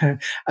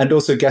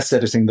also guest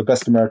editing the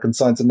Best American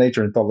Science and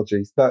Nature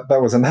anthologies. That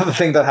was another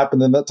thing that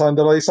happened in that time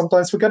that I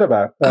sometimes forget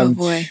about. Oh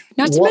boy!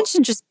 Not to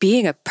mention just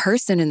being a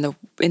person in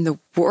the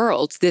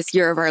world this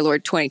year of our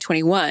Lord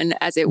 2021,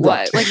 as it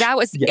was. Like that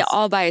was yes.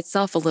 all by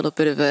itself a little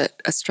bit of a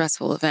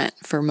stressful event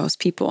for most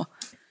people.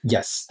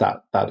 Yes,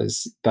 that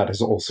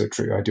is also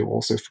true. I do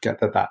also forget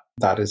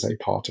that is a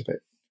part of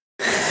it.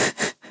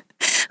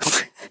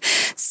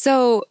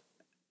 So,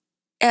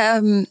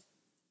 I'm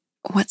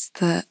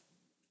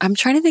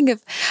trying to think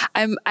of,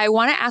 I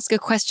want to ask a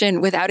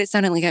question without it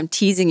sounding like I'm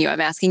teasing you. I'm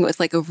asking with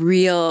like a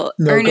real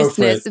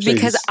earnestness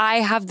because I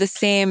have the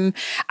same,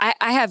 I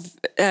have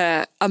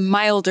a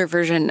milder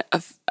version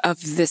of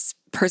this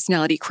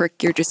personality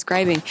quirk you're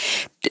describing.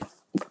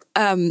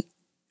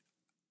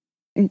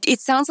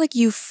 It sounds like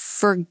you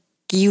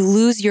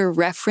lose your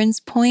reference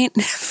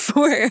point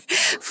for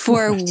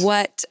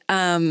right.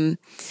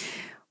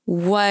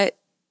 What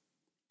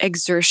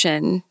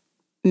exertion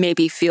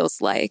maybe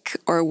feels like,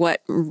 or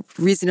what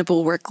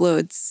reasonable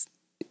workloads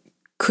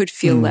could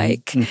feel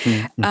like.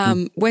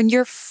 When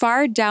you're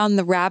far down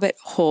the rabbit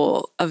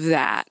hole of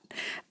that,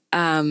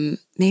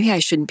 maybe I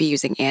shouldn't be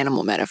using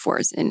animal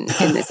metaphors in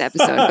this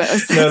episode. But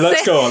no,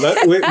 let's go on.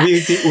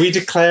 We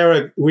declare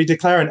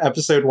an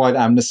episode-wide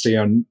amnesty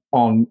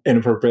on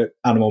inappropriate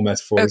animal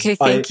metaphors. Okay,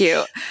 thank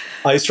you.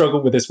 I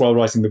struggled with this while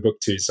writing the book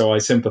too, so I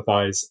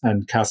sympathize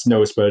and cast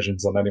no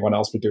aspersions on anyone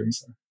else for doing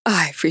so. Oh,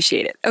 I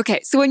appreciate it. Okay,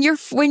 so when you're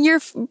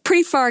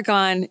pretty far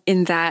gone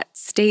in that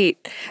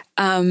state,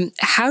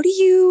 how do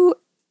you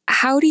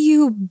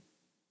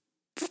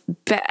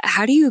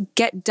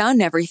get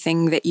done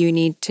everything that you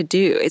need to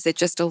do? Is it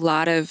just a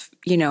lot of,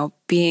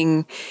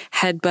 being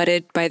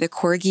headbutted by the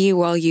corgi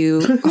while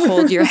you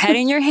hold your head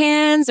in your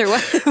hands, or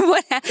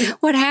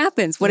what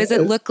happens? What does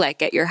it look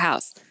like at your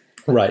house?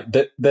 Right.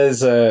 There is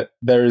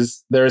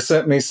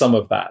certainly some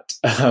of that.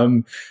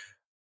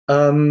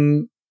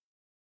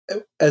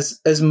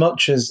 As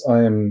much as I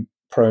am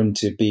prone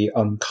to be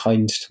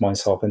unkind to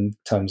myself in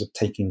terms of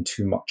taking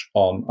too much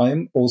on, I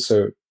am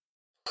also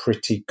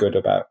pretty good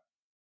about,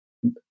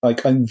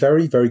 I'm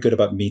very, very good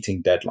about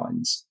meeting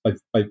deadlines.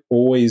 I've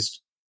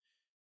always,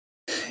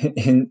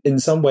 in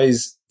some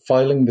ways,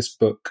 filing this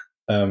book.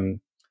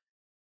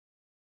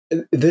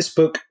 This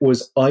book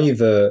was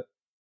either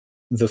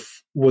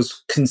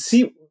was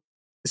conceived.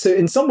 So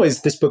in some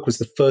ways, this book was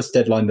the first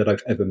deadline that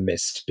I've ever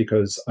missed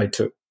because I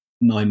took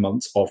 9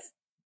 months off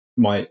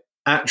my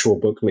actual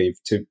book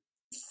leave to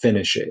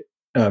finish it,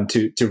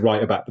 to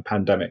write about the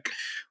pandemic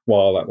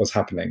while that was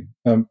happening.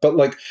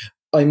 But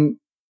I'm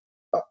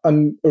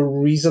a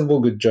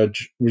reasonably good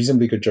judge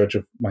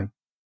of my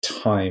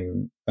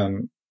time.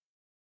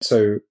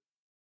 So,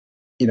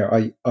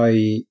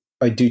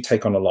 I do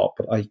take on a lot,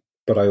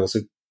 but I also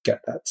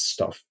get that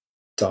stuff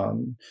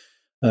done.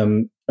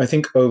 I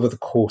think over the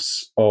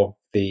course of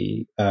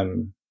the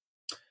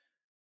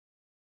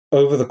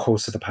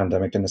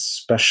pandemic, and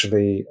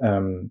especially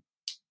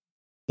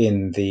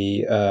in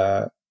the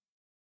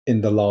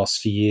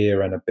last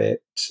year and a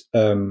bit,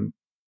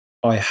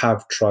 I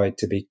have tried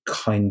to be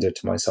kinder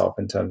to myself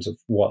in terms of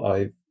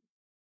what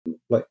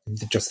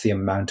just the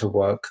amount of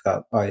work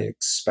that I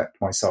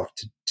expect myself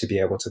to be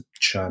able to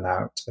churn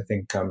out. I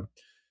think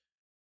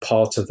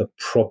part of the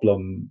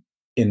problem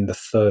in the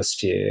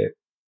first year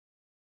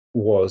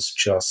was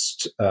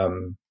just,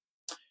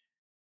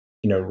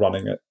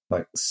 running at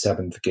like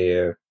seventh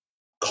gear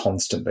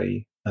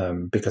constantly,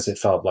 because it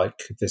felt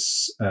like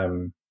this,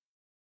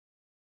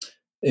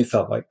 it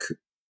felt like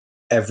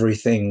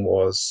everything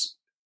was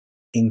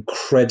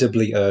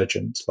incredibly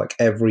urgent. Like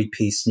every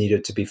piece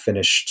needed to be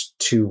finished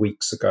 2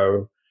 weeks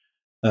ago.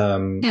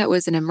 It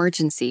was an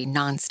emergency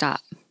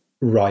nonstop.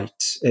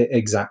 Right,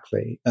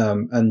 exactly.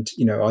 And,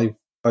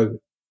 I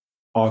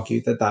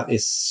argue that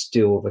is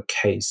still the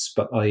case,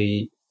 but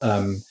I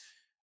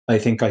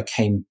think I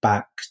came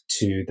back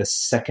to the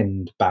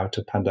second bout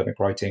of pandemic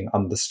writing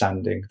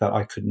understanding that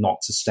I could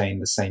not sustain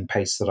the same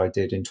pace that I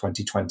did in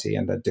 2020,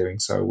 and that doing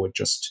so would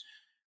just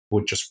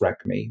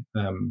wreck me.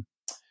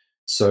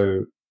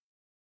 So,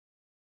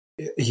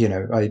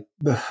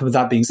 with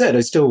that being said, I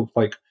still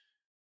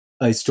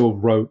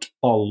wrote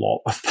a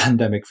lot of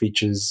pandemic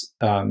features,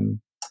 but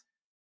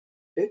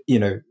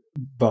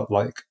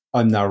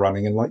I'm now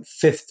running in like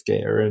fifth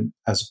gear, and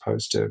as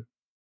opposed to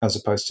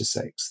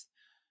sixth.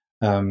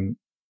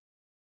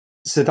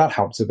 So that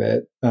helps a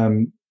bit.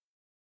 I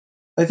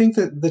think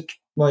that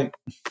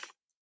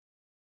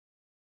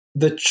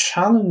the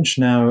challenge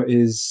now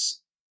is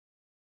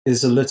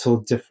a little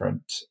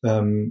different.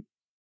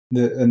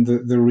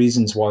 the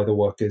reasons why the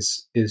work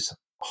is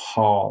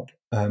hard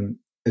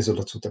is a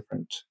little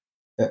different.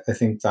 I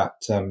think that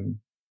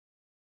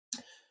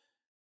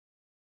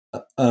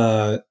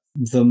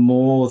the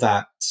more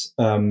that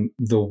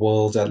the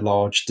world at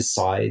large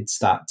decides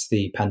that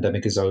the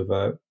pandemic is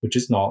over, which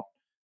is not,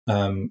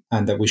 and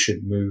that we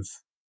should move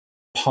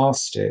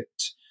past it,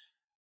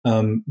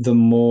 the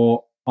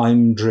more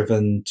I'm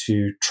driven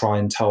to try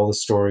and tell the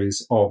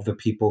stories of the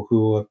people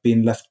who have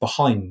been left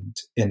behind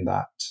in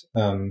that.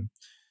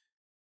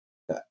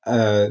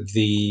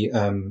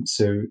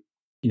 So,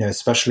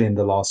 especially in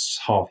the last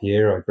half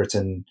year, I've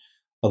written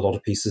a lot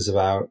of pieces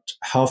about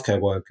healthcare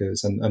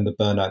workers and the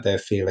burnout they're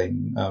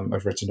feeling.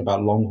 I've written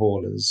about long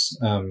haulers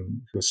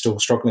who are still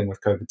struggling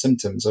with COVID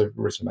symptoms. I've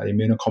written about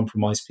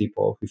immunocompromised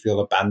people who feel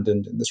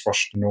abandoned in this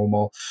rush to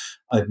normal.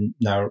 I've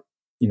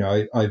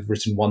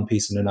written one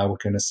piece and now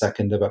working a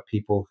second about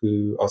people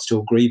who are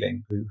still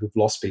grieving, who've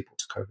lost people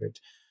to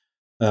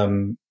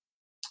COVID.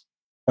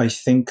 I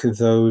think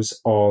those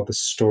are the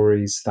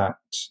stories that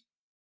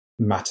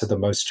matter the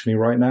most to me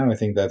right now. I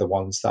think they're the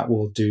ones that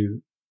will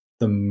do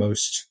the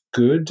most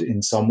good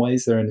in some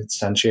ways. They're an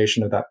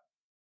instantiation of that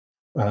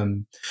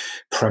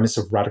premise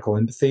of radical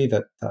empathy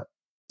that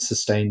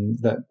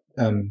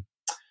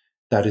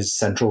is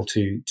central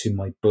to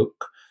my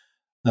book.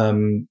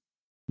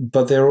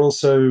 But they're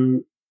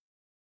also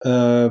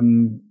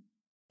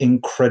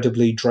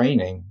incredibly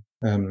draining.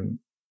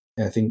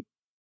 I think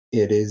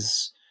it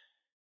is.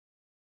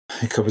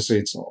 Obviously,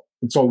 it's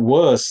not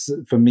worse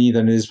for me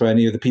than it is for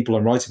any of the people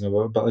I'm writing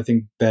about. But I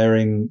think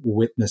bearing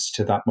witness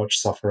to that much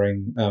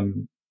suffering,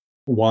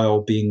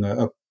 while being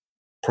a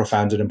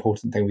profound and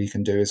important thing we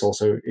can do, is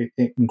also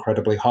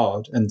incredibly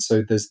hard. And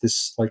so there's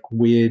this like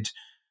weird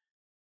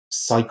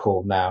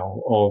cycle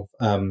now of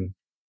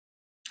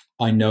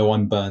I know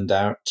I'm burned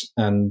out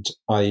and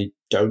I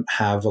don't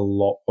have a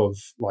lot of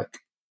like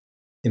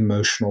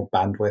emotional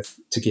bandwidth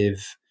to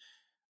give.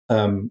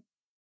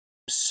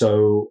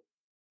 So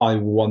I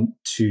want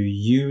to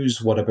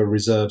use whatever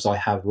reserves I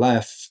have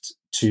left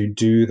to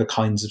do the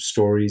kinds of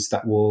stories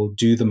that will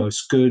do the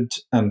most good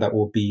and that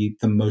will be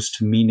the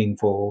most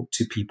meaningful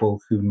to people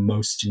who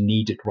most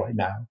need it right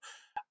now.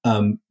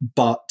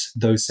 But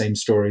those same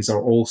stories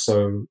are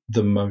also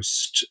the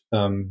most,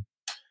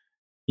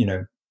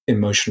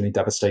 emotionally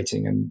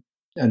devastating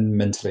and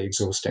mentally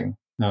exhausting.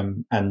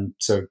 And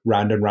so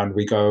round and round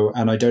we go.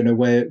 And I don't know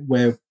where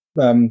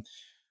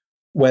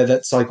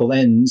that cycle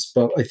ends,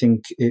 but I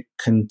think it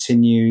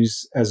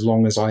continues as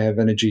long as I have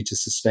energy to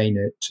sustain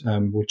it,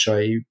 which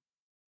I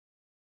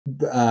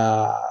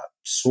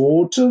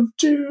sort of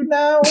do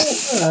now.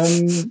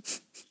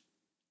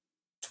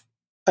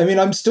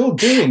 I'm still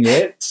doing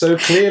it, so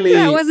clearly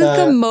that wasn't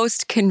the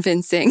most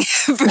convincing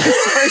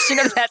version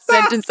of that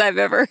sentence I've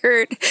ever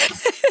heard.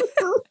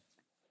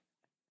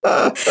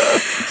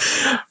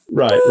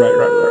 Right.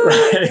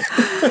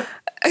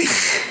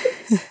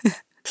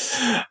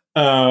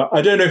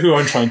 I don't know who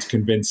I'm trying to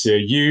convince here.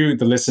 You,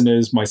 the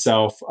listeners,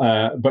 myself,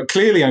 but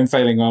clearly I'm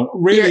failing on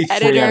really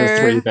 3 out of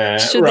 3 there.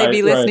 Should they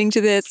be listening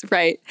to this?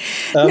 Right.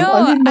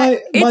 I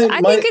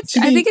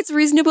think it's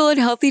reasonable and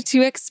healthy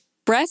to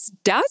express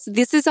doubts.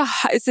 This is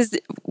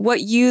the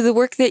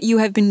work that you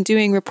have been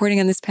doing reporting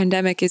on this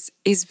pandemic is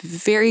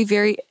very,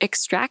 very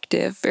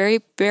extractive, very,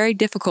 very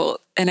difficult.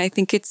 And I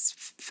think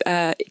it's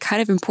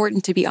kind of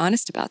important to be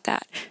honest about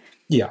that.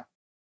 Yeah.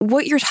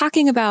 What you're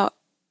talking about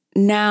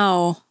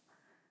now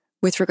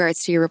with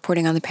regards to your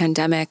reporting on the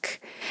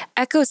pandemic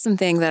echoes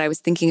something that I was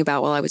thinking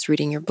about while I was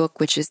reading your book,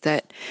 which is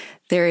that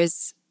there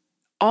is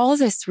all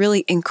this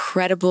really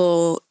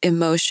incredible,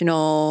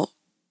 emotional,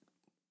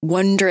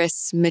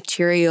 wondrous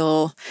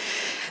material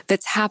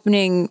that's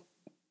happening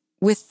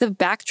with the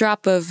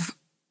backdrop of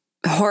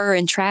horror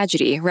and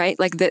tragedy, right?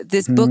 Like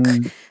this book,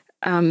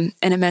 An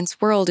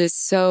Immense World, is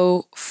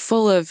so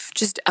full of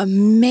just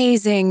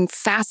amazing,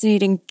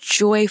 fascinating,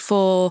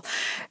 joyful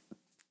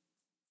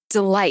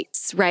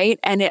delights, right?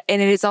 And it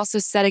is also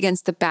set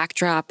against the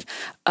backdrop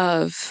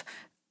of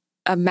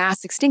a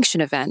mass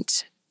extinction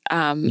event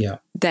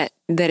that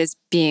is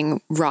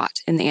being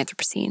wrought in the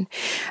Anthropocene.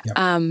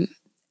 Yeah.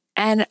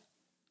 And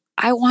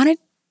I wanted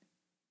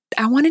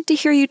to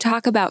hear you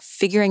talk about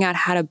figuring out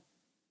how to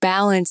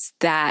balance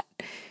that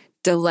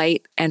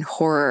delight and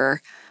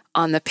horror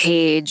on the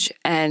page,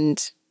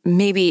 and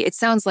maybe it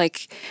sounds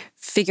like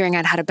figuring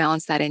out how to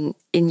balance that in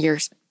your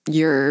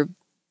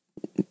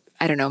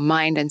I don't know,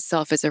 mind and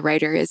self as a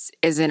writer is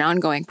an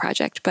ongoing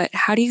project. But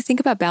how do you think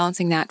about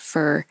balancing that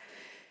for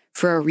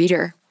a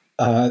reader?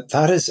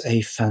 That is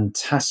a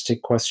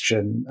fantastic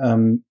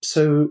question.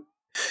 So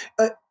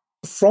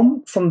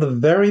from the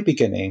very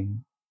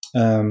beginning,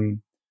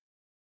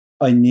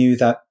 I knew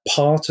that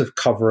part of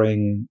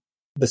covering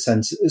the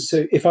senses.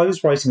 So if I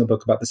was writing a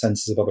book about the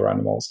senses of other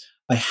animals,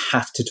 I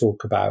have to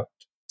talk about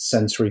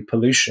sensory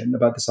pollution,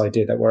 about this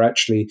idea that we're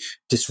actually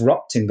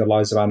disrupting the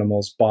lives of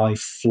animals by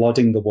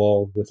flooding the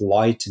world with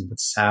light and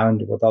with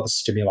sound and with other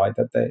stimuli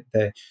that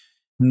they're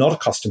not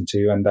accustomed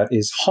to and that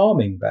is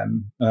harming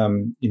them.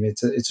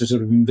 It's a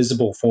sort of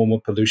invisible form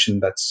of pollution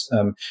that's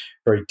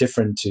very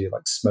different to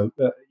like smoke,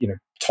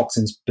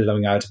 toxins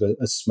billowing out of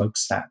a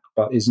smokestack,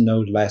 but is no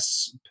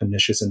less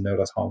pernicious and no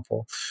less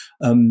harmful.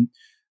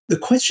 The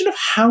question of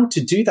how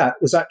to do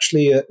that was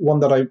actually one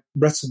that I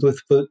wrestled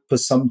with for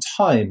some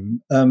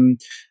time.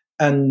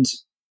 And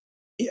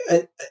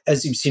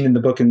as you've seen in the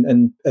book,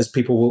 and as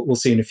people will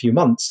see in a few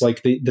months,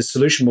 like the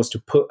solution was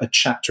to put a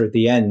chapter at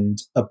the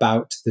end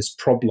about this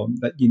problem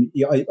that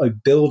I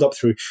build up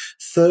through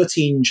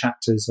 13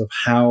 chapters of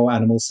how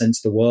animals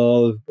sense the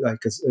world, like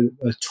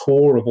a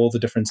tour of all the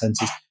different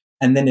senses.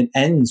 And then it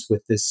ends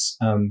with this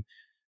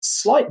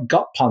slight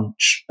gut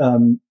punch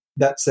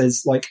that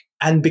says, like,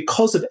 and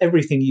because of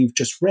everything you've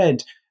just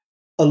read,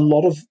 a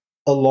lot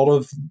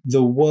of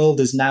the world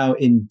is now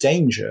in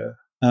danger.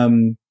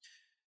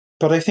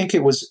 But I think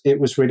it was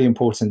really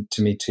important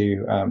to me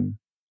to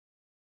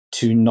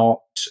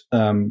not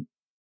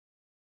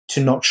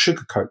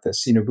sugarcoat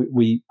this.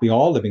 We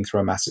are living through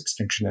a mass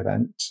extinction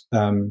event.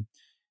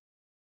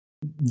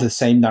 The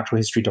same natural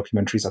history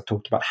documentaries I've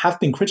talked about have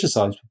been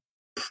criticized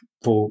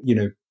for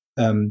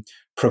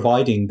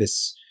providing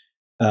this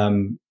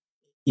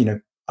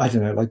I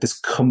don't know, like this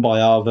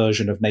kumbaya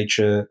version of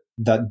nature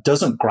that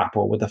doesn't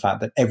grapple with the fact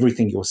that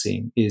everything you're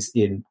seeing is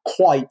in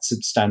quite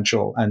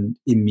substantial and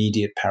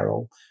immediate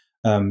peril.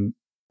 I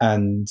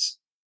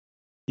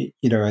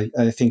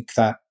think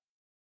that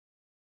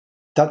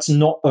that's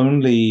not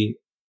only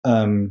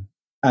an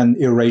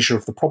erasure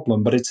of the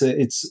problem, but it's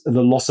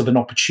the loss of an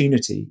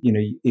opportunity.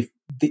 If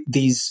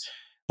these,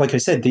 like I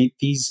said, this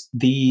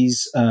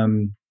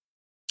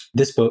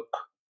book,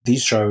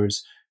 these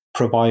shows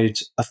provide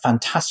a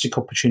fantastic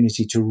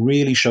opportunity to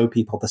really show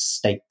people the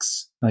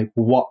stakes, like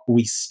what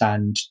we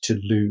stand to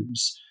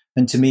lose.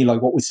 And to me,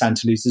 like what we stand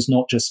to lose is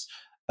not just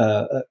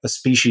a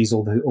species,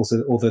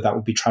 although that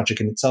would be tragic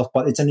in itself,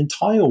 but it's an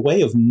entire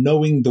way of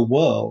knowing the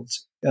world.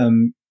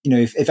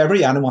 If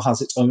every animal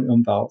has its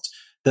own belt,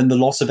 then the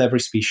loss of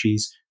every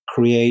species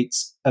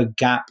creates a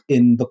gap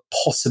in the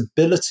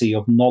possibility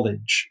of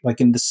knowledge, like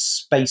in the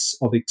space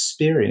of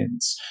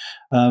experience.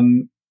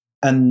 And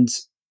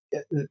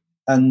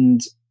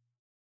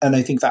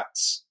I think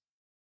that's,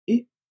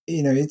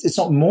 it's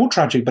not more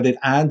tragic, but it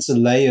adds a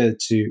layer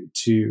to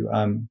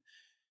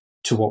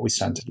what we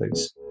stand to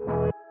lose.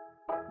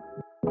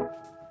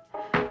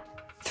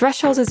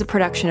 Thresholds is a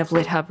production of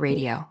LitHub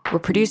Radio. We're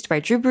produced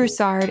by Drew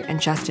Broussard and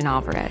Justin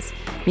Alvarez.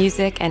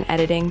 Music and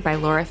editing by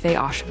Laura Faye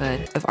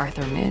Oshwood of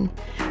Arthur Moon.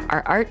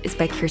 Our art is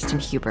by Kirsten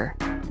Huber.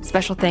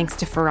 Special thanks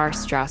to Farrar,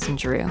 Strauss, and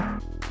Giroux.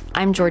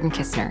 I'm Jordan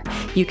Kistner.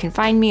 You can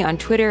find me on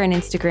Twitter and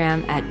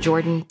Instagram at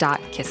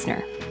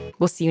jordan.kistner.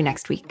 We'll see you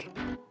next week.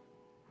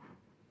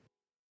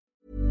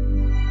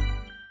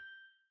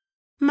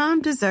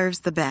 Mom deserves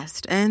the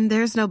best, and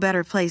there's no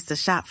better place to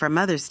shop for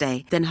Mother's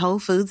Day than Whole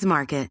Foods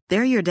Market.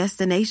 They're your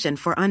destination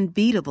for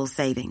unbeatable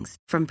savings,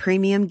 from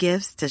premium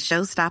gifts to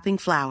show-stopping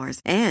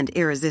flowers and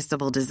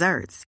irresistible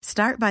desserts.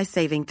 Start by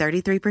saving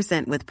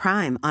 33% with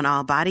Prime on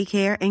all body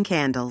care and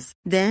candles.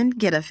 Then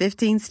get a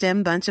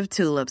 15-stem bunch of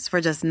tulips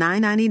for just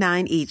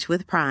 $9.99 each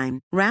with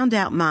Prime. Round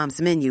out Mom's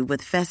menu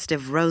with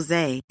festive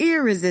rosé,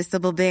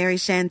 irresistible berry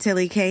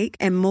chantilly cake,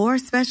 and more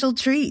special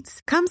treats.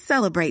 Come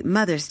celebrate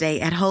Mother's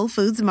Day at Whole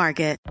Foods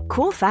Market.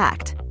 Cool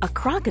fact, a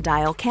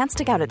crocodile can't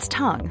stick out its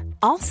tongue.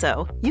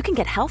 Also, you can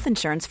get health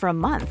insurance for a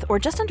month or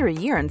just under a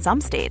year in some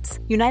states.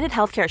 United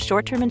Healthcare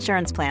short-term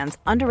insurance plans,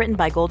 underwritten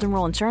by Golden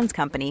Rule Insurance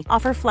Company,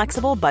 offer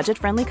flexible,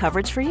 budget-friendly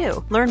coverage for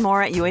you. Learn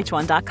more at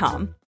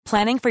UH1.com.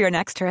 Planning for your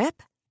next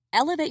trip?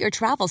 Elevate your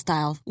travel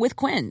style with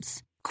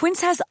Quince.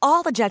 Quince has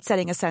all the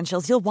jet-setting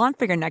essentials you'll want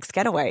for your next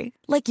getaway,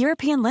 like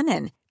European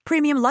linen,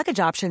 premium luggage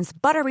options,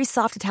 buttery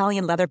soft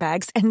Italian leather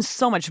bags, and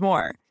so much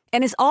more.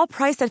 And is all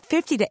priced at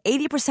 50 to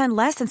 80%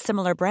 less than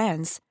similar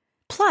brands.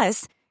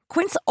 Plus,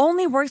 Quince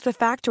only works with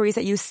factories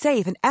that use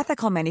safe and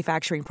ethical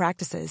manufacturing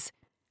practices.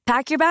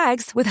 Pack your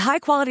bags with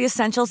high-quality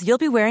essentials you'll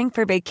be wearing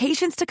for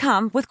vacations to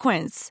come with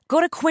Quince.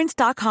 Go to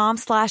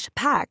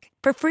quince.com/pack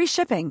for free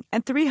shipping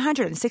and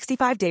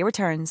 365-day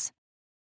returns.